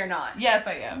Finland. No, you're not. Yes,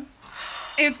 I am.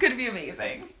 It's gonna be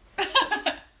amazing.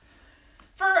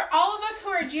 For all of us who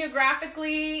are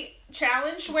geographically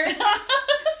challenged, where is this?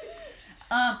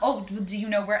 Oh, do you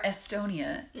know where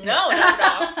Estonia? No, not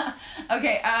at all.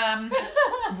 Okay.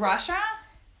 Russia.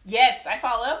 Yes, I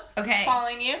follow. Okay.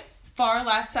 Following you. Far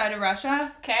left side of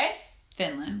Russia. Okay.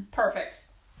 Finland. Perfect.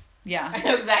 Yeah. I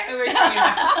know exactly where you're talking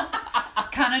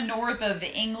about. Kind of north of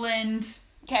England.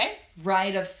 Okay.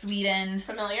 Right of Sweden.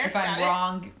 Familiar. If Got I'm it.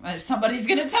 wrong, somebody's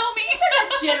gonna tell me.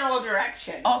 General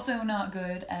direction. Also not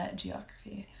good at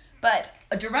geography. But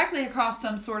directly across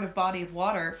some sort of body of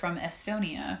water from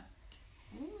Estonia.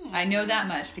 I know that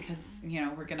much because,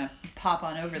 we're going to pop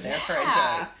on over there for a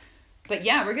day. But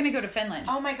yeah, we're going to go to Finland.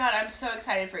 Oh my god, I'm so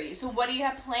excited for you. So what do you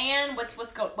have planned?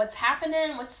 What's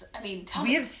happening? Tell We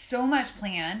me. have so much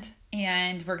planned,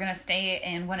 and we're going to stay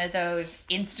in one of those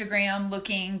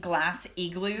Instagram-looking glass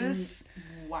igloos.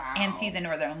 Wow. And see the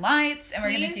Northern Lights, and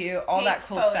we're going to do all take that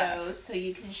cool photos stuff. So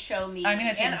you can show me. I'm going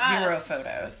to take and 0 us.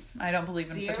 photos. I don't believe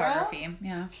in Zero? photography.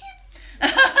 Yeah.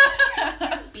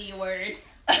 B word.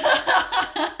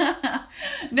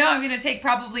 No, I'm going to take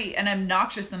probably an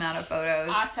obnoxious amount of photos.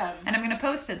 Awesome. And I'm going to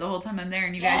post it the whole time I'm there,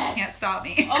 and you Yes. guys can't stop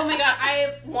me. Oh my god,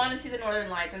 I want to see the Northern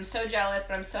Lights. I'm so jealous,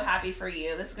 but I'm so happy for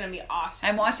you. This is going to be awesome.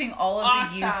 I'm watching all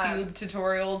of the Awesome. YouTube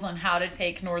tutorials on how to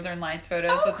take Northern Lights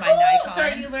photos with cool. my Nikon. So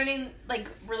are you learning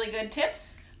really good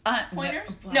tips?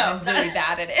 Pointers? No, No. I'm really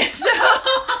bad at it. So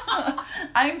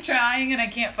I'm trying, and I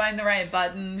can't find the right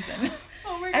buttons. And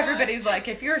Oh my god. everybody's like,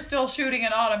 if you're still shooting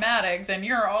an automatic, then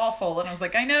you're awful. And I was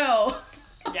like, I know.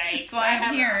 Yikes. That's why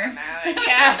I'm here.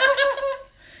 Yeah.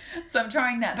 So I'm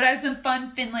trying that. But I have some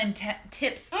fun Finland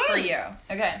tips for you.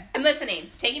 Okay. I'm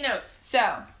listening. Taking notes.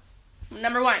 So,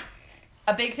 Number 1.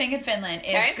 a big thing in Finland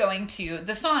is Okay. going to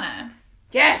the sauna.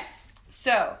 Yes.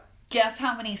 So, guess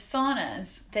how many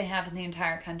saunas they have in the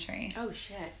entire country? Oh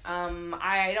shit.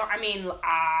 I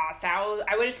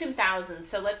would assume thousands.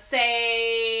 So let's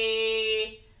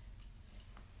say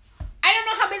I don't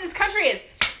know how big this country is.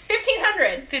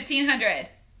 1,500. 1,500.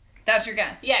 That's your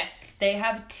guess. Yes. They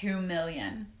have 2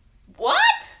 million. What?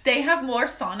 They have more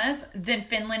saunas than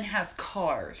Finland has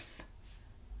cars.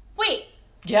 Wait.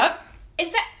 Yep.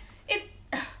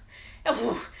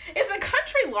 Is the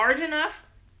country large enough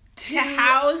to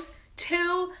house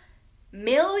 2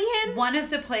 million? One of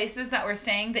the places that we're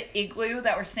staying, the igloo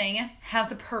that we're staying in,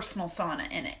 has a personal sauna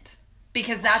in it.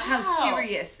 Because that's how Wow.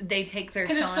 serious they take their saunas.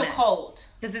 Because it's so cold.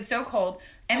 Because it's so cold.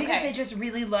 And because Okay. they just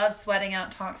really love sweating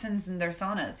out toxins in their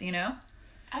saunas,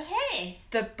 Okay.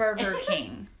 The Burger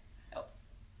King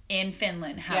in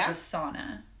Finland has Yeah. a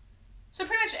sauna. So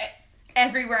pretty much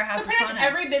Everywhere has a sauna.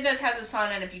 every business has a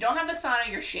sauna, and if you don't have a sauna,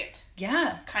 you're shit.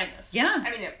 Yeah. Kind of. Yeah. I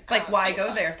mean, Like, why same go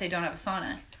size. there if they don't have a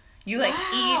sauna? You,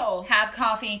 Wow. eat, have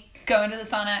coffee, go into the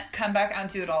sauna, come back out and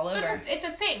do it all So over. it's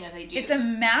a thing that they do. It's a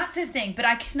massive thing, but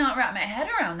I cannot wrap my head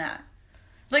around that.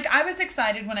 Like, I was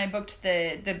excited when I booked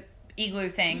the igloo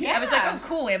thing. I was like, Yeah. oh,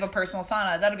 cool, we have a personal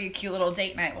sauna. That'll be a cute little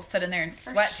date night. We'll sit in there and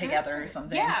sweat sure. together or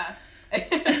something. Yeah.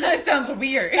 That sounds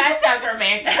weird. That sounds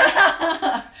romantic.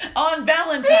 On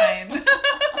Valentine.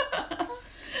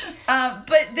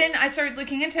 But then I started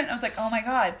looking into it and I was like, oh my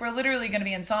god, we're literally going to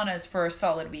be in saunas for a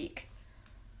solid week.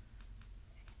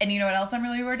 And you know what else I'm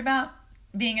really worried about?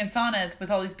 Being in saunas with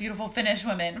all these beautiful Finnish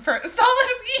women for a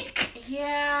solid week.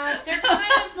 Yeah, they're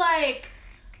kind of like...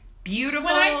 Beautiful.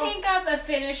 When I think of a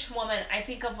Finnish woman, I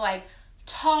think of like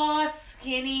tall,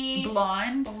 skinny,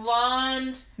 blonde,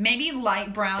 maybe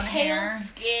light brown pale hair.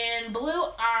 skin, blue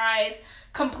eyes,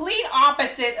 complete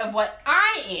opposite of what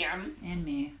I am. And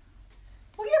me.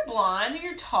 Well, you're blonde, and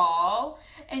you're tall,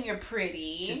 and you're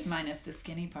pretty. Just minus the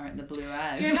skinny part and the blue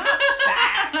eyes. You're not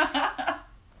fat.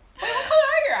 Wait, what color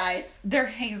are your eyes? They're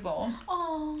hazel.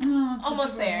 Oh, It's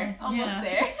almost adorable. there. Almost Yeah.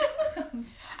 there.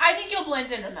 I think you'll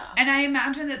blend in enough. And I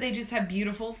imagine that they just have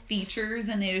beautiful features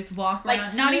and they just walk Like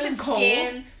around. Not even smooth cold.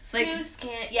 skin, smooth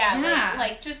skin. Yeah, Yeah.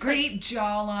 like just great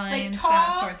jawlines, like tall,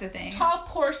 that sorts of things. tall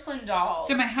porcelain dolls.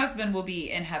 So my husband will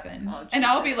be in heaven. Oh, and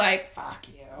I'll be Jesus. like, fuck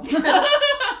you.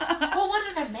 Well, what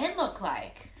do their men look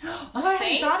like? Oh, I hadn't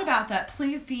Same? thought about that.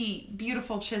 Please be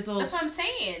beautiful chisels. That's what I'm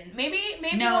saying. Maybe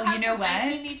No, we'll have you know some what?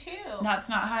 IPD too. That's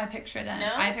not how I picture them. No?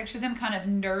 I picture them kind of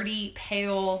nerdy,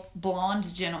 pale,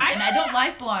 blonde gentlemen. I And I don't gotta-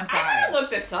 like blonde I guys. gotta look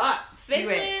this up. Do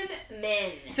it. Finland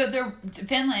men. So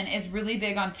Finland is really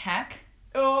big on tech.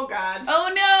 Oh God.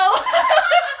 Oh no!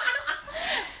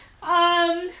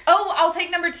 Oh, I'll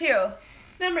take number 2.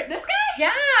 Remember this guy?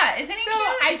 Yeah, isn't he So cute?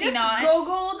 I Is he just not?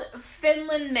 googled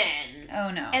Finland men. Oh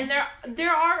no. And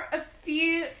there are a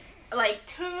few, like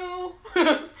two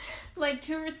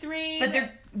or three. But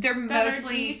they're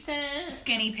mostly decent.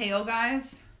 skinny, pale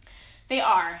guys. They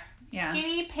are. Yeah.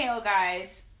 Skinny, pale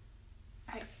guys.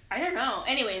 I don't know.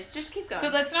 Anyways, just keep going. So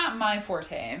that's not my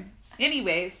forte.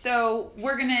 Anyways, so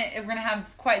we're gonna have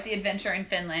quite the adventure in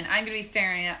Finland. I'm gonna be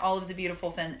staring at all of the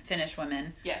beautiful Finnish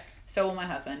women. Yes. So will my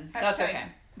husband. That's okay.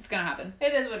 It's gonna happen.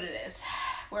 It is what it is.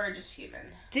 We're just human.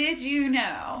 Did you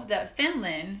know that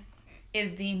Finland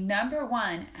is the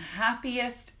 #1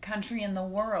 happiest country in the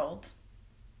world?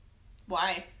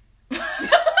 Why? Probably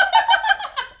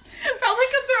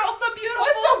because they're all so beautiful.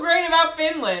 What's so great about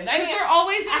Finland? Because they're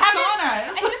always in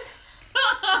saunas.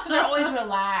 So they're always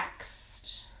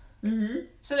relaxed. Mm-hmm.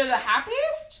 So they're the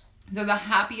happiest? They're the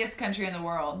happiest country in the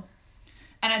world.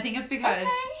 And I think it's because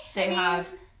they have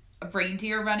a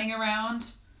reindeer running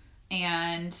around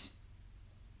and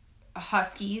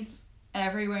huskies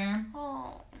everywhere.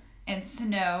 Oh. And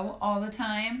snow all the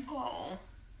time. Oh.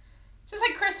 Just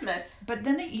like Christmas. But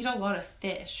then they eat a lot of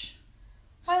fish.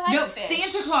 I like fish.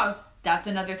 Santa Claus. That's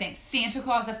another thing. Santa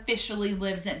Claus officially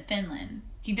lives in Finland.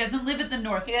 He doesn't live at the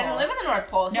North Pole. He doesn't live at the North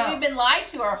Pole, so we've been lied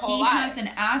to our whole lives. He has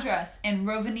an address in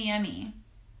Rovaniemi.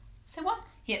 So what?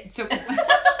 Yeah, so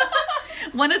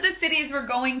one of the cities we're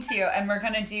going to, and we're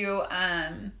going to do,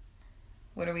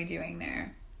 what are we doing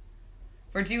there?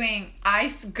 We're doing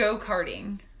ice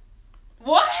go-karting.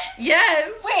 What?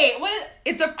 Yes. Wait, what is...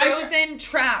 It's a frozen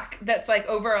track that's like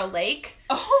over a lake.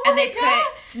 Oh and my they God.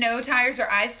 put snow tires or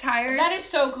ice tires. That is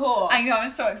so cool. I know,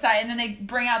 I'm so excited. And then they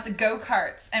bring out the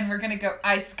go-karts and we're going to go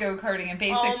ice go-karting and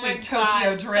basically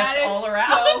Tokyo drift all around.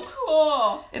 That is so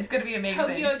cool. It's going to be amazing.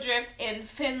 Tokyo drift in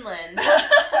Finland.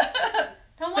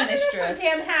 No wonder Finnish they're drift. so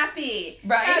damn happy.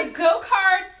 Right?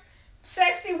 Go-karts,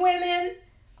 sexy women,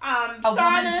 a saunas.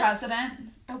 woman president.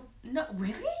 Oh, no,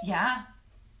 really? Yeah.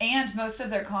 And most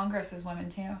of their Congress is women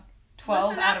too. 12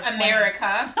 Listen out up, of 20.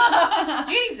 America.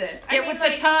 Jesus. Get with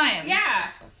the times. Yeah.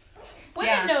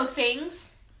 Women Yeah. know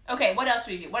things. Okay, what else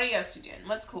do we do? What are you guys doing?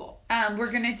 What's cool?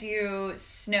 We're gonna do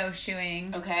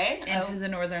snowshoeing Okay. into the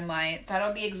Northern Lights.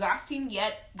 That'll be exhausting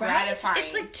yet Right? gratifying.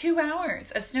 It's like 2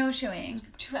 hours of snowshoeing.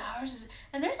 2 hours.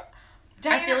 And there's...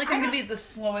 I feel like I'm don't- gonna be the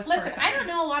slowest Listen, person. I don't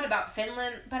know a lot about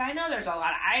Finland, but I know there's a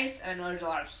lot of ice, and I know there's a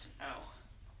lot of snow.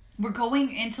 We're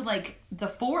going into like the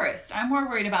forest. I'm more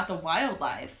worried about the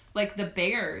wildlife, like the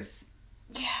bears.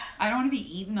 Yeah. I don't want to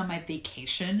be eaten on my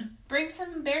vacation. Bring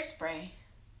some bear spray.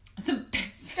 Some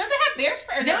bears. Don't they have bear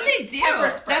spray? Or is No, it they just do. pepper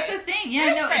spray? That's a thing.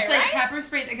 Yeah, Bear no, spray, it's like right? pepper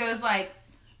spray that goes like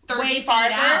 30 Way feet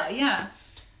farther? out. Yeah.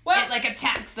 Well, It like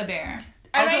attacks the bear.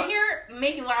 and I Although- hear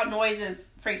making loud noises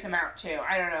freaks him out too.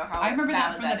 I don't know how. I remember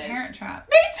that valid from The is. Parent Trap.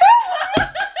 Me too.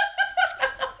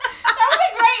 That was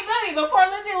a great movie before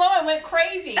Lindsay Lohan went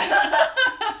crazy.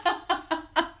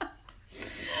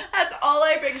 That's all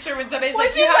I picture when somebody's When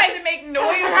like, you she's have like, to make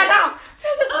noises.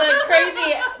 The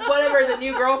crazy whatever the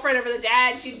new girlfriend over the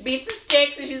dad. She beats the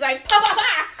sticks and she's like, pa pa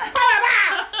pa pa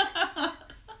pa.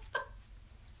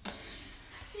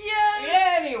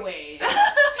 Yeah. Anyway.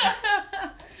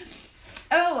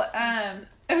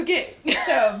 Okay.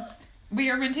 So we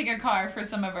are renting a car for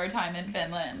some of our time in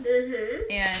Finland.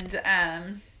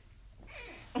 Mm-hmm.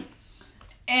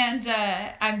 And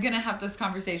I'm gonna have this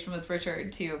conversation with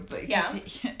Richard too, but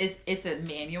it's a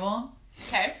manual.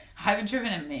 Okay. I haven't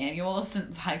driven a manual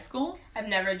since high school. I've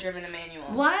never driven a manual.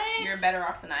 What? You're better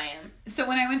off than I am. So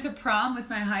when I went to prom with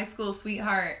my high school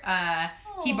sweetheart,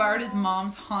 he borrowed his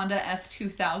mom's Honda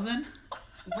S2000.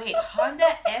 Wait,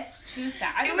 Honda S2000.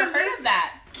 I've It never was heard this- of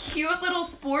that. Cute little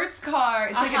sports car.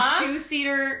 It's like a Uh-huh.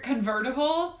 2-seater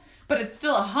convertible, but it's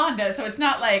still a Honda, so it's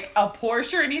not like a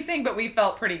Porsche or anything, but we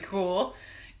felt pretty cool.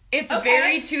 It's Okay.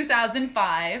 very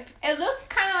 2005. It looks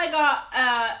kind of like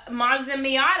a Mazda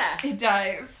Miata. It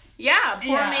does. Yeah,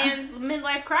 poor Yeah. man's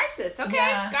midlife crisis. Okay,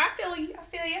 Yeah. I feel you. I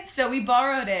feel you. So we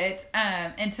borrowed it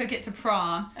and took it to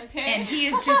prom. Okay. And he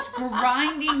is just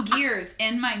grinding gears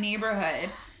in my neighborhood.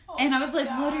 Oh And I was like,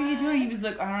 what are you God. doing? He was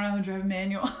like, I don't know how to drive a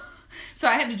manual. So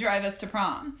I had to drive us to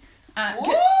prom.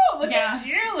 Ooh, look yeah, at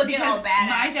you looking because all badass.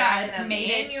 my dad driving a made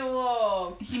it-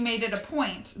 manual. He made it a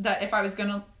point that if I was going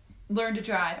to learn to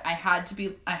drive, I had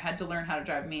to learn how to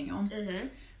drive a manual. Mm-hmm.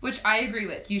 Which I agree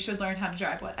with. You should learn how to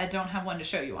drive one. I don't have one to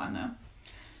show you on, though.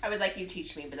 I would like you to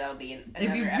teach me, but that'll be in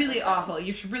It'd be another really episode. awful.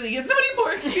 You should really get somebody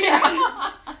more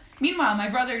experienced. Meanwhile, my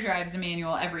brother drives a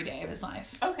manual every day of his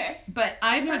life. Okay. But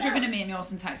I've not driven a manual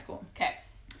since high school. Okay.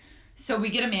 So we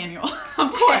get a manual,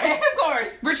 of course. Of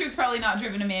course. Richard's probably not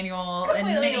driven a manual in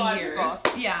Completely many logical. years.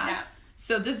 Yeah. Yeah.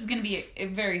 So this is going to be a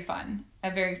very fun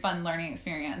learning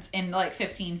experience in like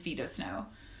 15 feet of snow.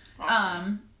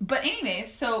 Awesome. But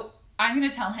anyways, so I'm going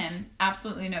to tell him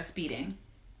absolutely no speeding.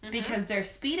 Because their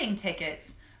speeding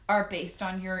tickets are based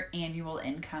on your annual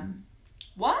income.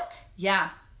 What? Yeah.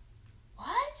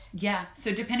 What? Yeah.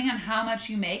 So depending on how much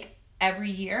you make every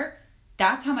year,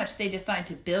 that's how much they decide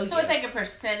to bill you. So it's like a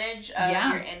percentage of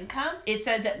your income? It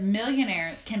says that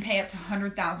millionaires can pay up to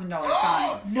 $100,000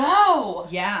 fines. No!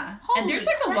 Yeah. Holy and there's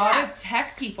like crap. a lot of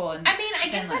tech people in I mean, I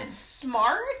guess Finland. that's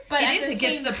smart, but It at is. the It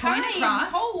gets same the point time,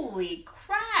 across. Holy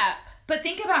crap. But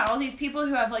think about all these people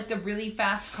who have like the really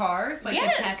fast cars, like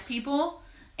Yes. the tech people,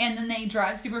 and then they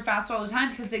drive super fast all the time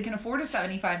because they can afford a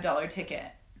 $75 ticket,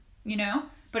 you know?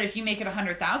 But if you make it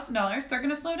 $100,000, they're going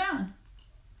to slow down.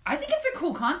 I think it's a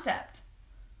cool concept.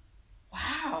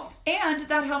 Wow. And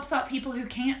that helps out people who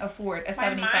can't afford a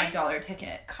 $75 mind's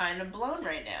ticket. Kind of blown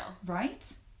right now.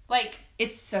 Right? Like,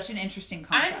 It's such an interesting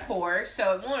concept. I'm poor,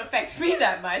 so it won't affect me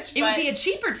that much. It would be a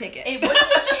cheaper ticket. It would be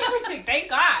a cheaper ticket, thank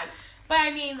God. But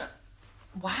I mean,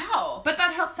 wow. But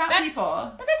that helps out people.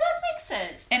 But that does make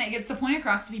sense. And it gets the point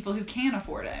across to people who can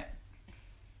afford it.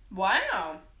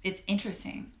 Wow. It's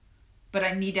interesting. But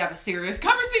I need to have a serious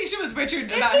conversation with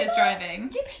Richard about his driving.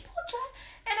 Do people drive?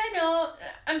 And I know,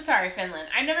 I'm sorry, Finland.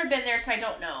 I've never been there, so I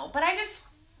don't know. But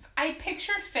I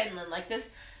picture Finland like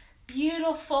this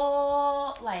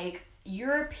beautiful, like,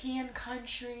 European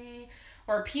country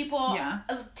where people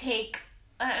take,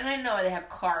 and I know they have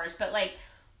cars, but, like,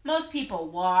 most people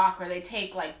walk or they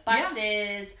take, like,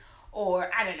 buses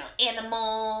or, I don't know,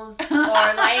 animals or,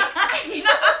 like, you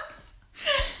know.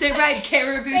 They ride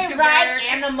caribou to They ride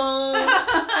work. animals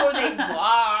or they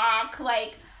walk,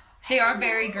 like. They are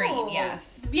very green,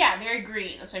 yes. Yeah, very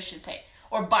green, that's what I should say.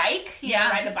 Or bike, you know,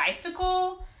 ride a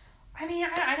bicycle. I mean,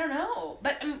 I don't know.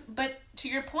 But to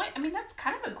your point, I mean, that's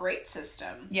kind of a great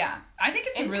system. Yeah. I think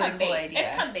it's a really cool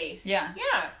idea. Income-based. Yeah.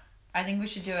 Yeah. I think we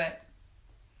should do it.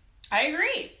 I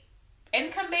agree.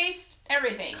 Income-based,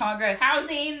 everything. Congress.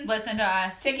 Housing. Listen to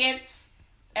us. Tickets.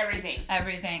 Everything.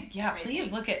 Everything. Yeah,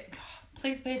 please look at...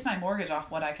 Please base my mortgage off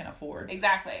what I can afford.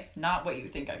 Exactly. Not what you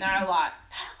think I can. Not a lot.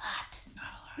 It's not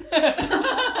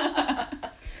a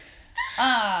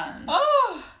lot.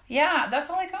 Oh. Yeah, that's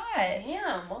all I got.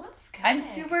 Damn, well, that's good. I'm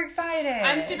super excited.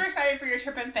 I'm super excited for your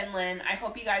trip in Finland. I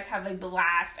hope you guys have a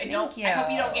blast. I hope you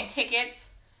don't get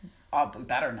tickets. Oh, we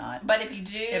better not. But if you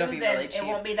do, it'll be then really cheap. It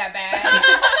won't be that bad.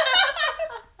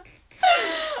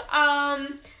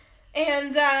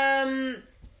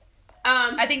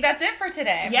 I think that's it for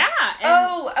today. Yeah.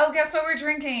 Oh, guess what we're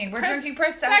drinking? We're drinking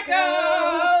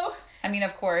Prosecco. I mean,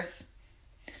 of course.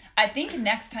 I think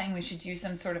next time we should do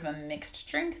some sort of a mixed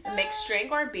drink. A mixed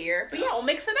drink or beer. But yeah, we'll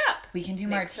mix it up. We can do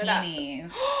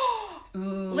martinis.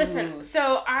 Ooh. Listen,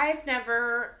 so I've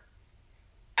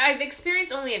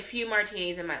experienced only a few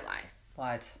martinis in my life.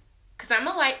 What? Because I'm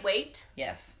a lightweight.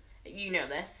 Yes. You know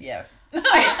this. Yes.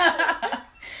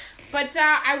 But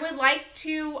I would like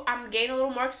to gain a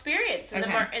little more experience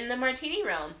in the martini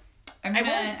realm. I'm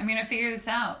gonna figure this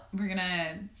out. We're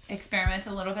gonna experiment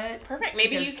a little bit. Perfect.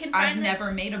 Maybe you can I've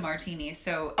never made a martini,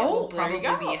 so it will probably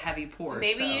be a heavy pour.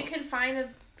 Maybe you can find a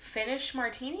Finnish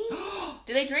martini.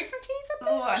 Do they drink martinis up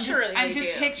there? I'm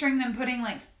just picturing them putting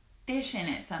like fish in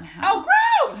it somehow. Oh,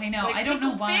 gross! I know. Like I don't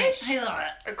know why. Fish? I love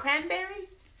it. Or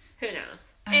cranberries? Who knows?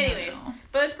 Anyways,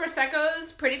 but this Prosecco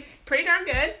is pretty darn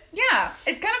good. Yeah,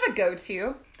 it's kind of a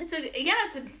go-to. It's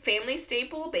a family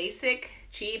staple, basic,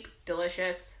 cheap,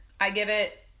 delicious. I give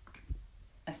it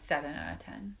a 7 out of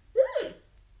 10.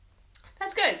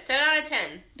 That's good. 7 out of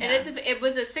 10. Yeah. It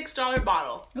was a $6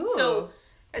 bottle. Ooh. So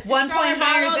a $6 1 point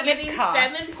higher bottle than getting its cost.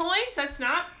 7 points. That's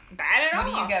not bad at all.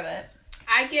 What do you give it?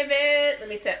 I give it. Let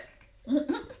me sip.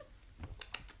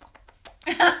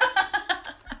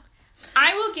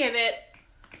 I will give it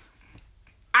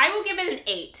an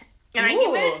 8. And I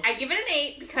give it an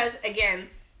 8 because, again,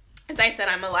 as I said,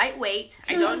 I'm a lightweight.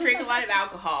 I don't drink a lot of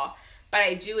alcohol, but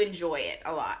I do enjoy it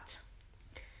a lot.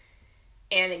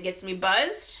 And it gets me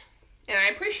buzzed, and I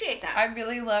appreciate that. I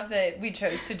really love that we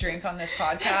chose to drink on this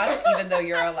podcast, even though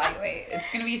you're a lightweight. It's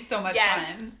going to be so much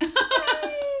fun.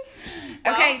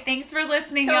 Well, okay, thanks for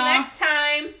listening, till y'all. next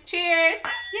time. Cheers.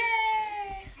 Yay!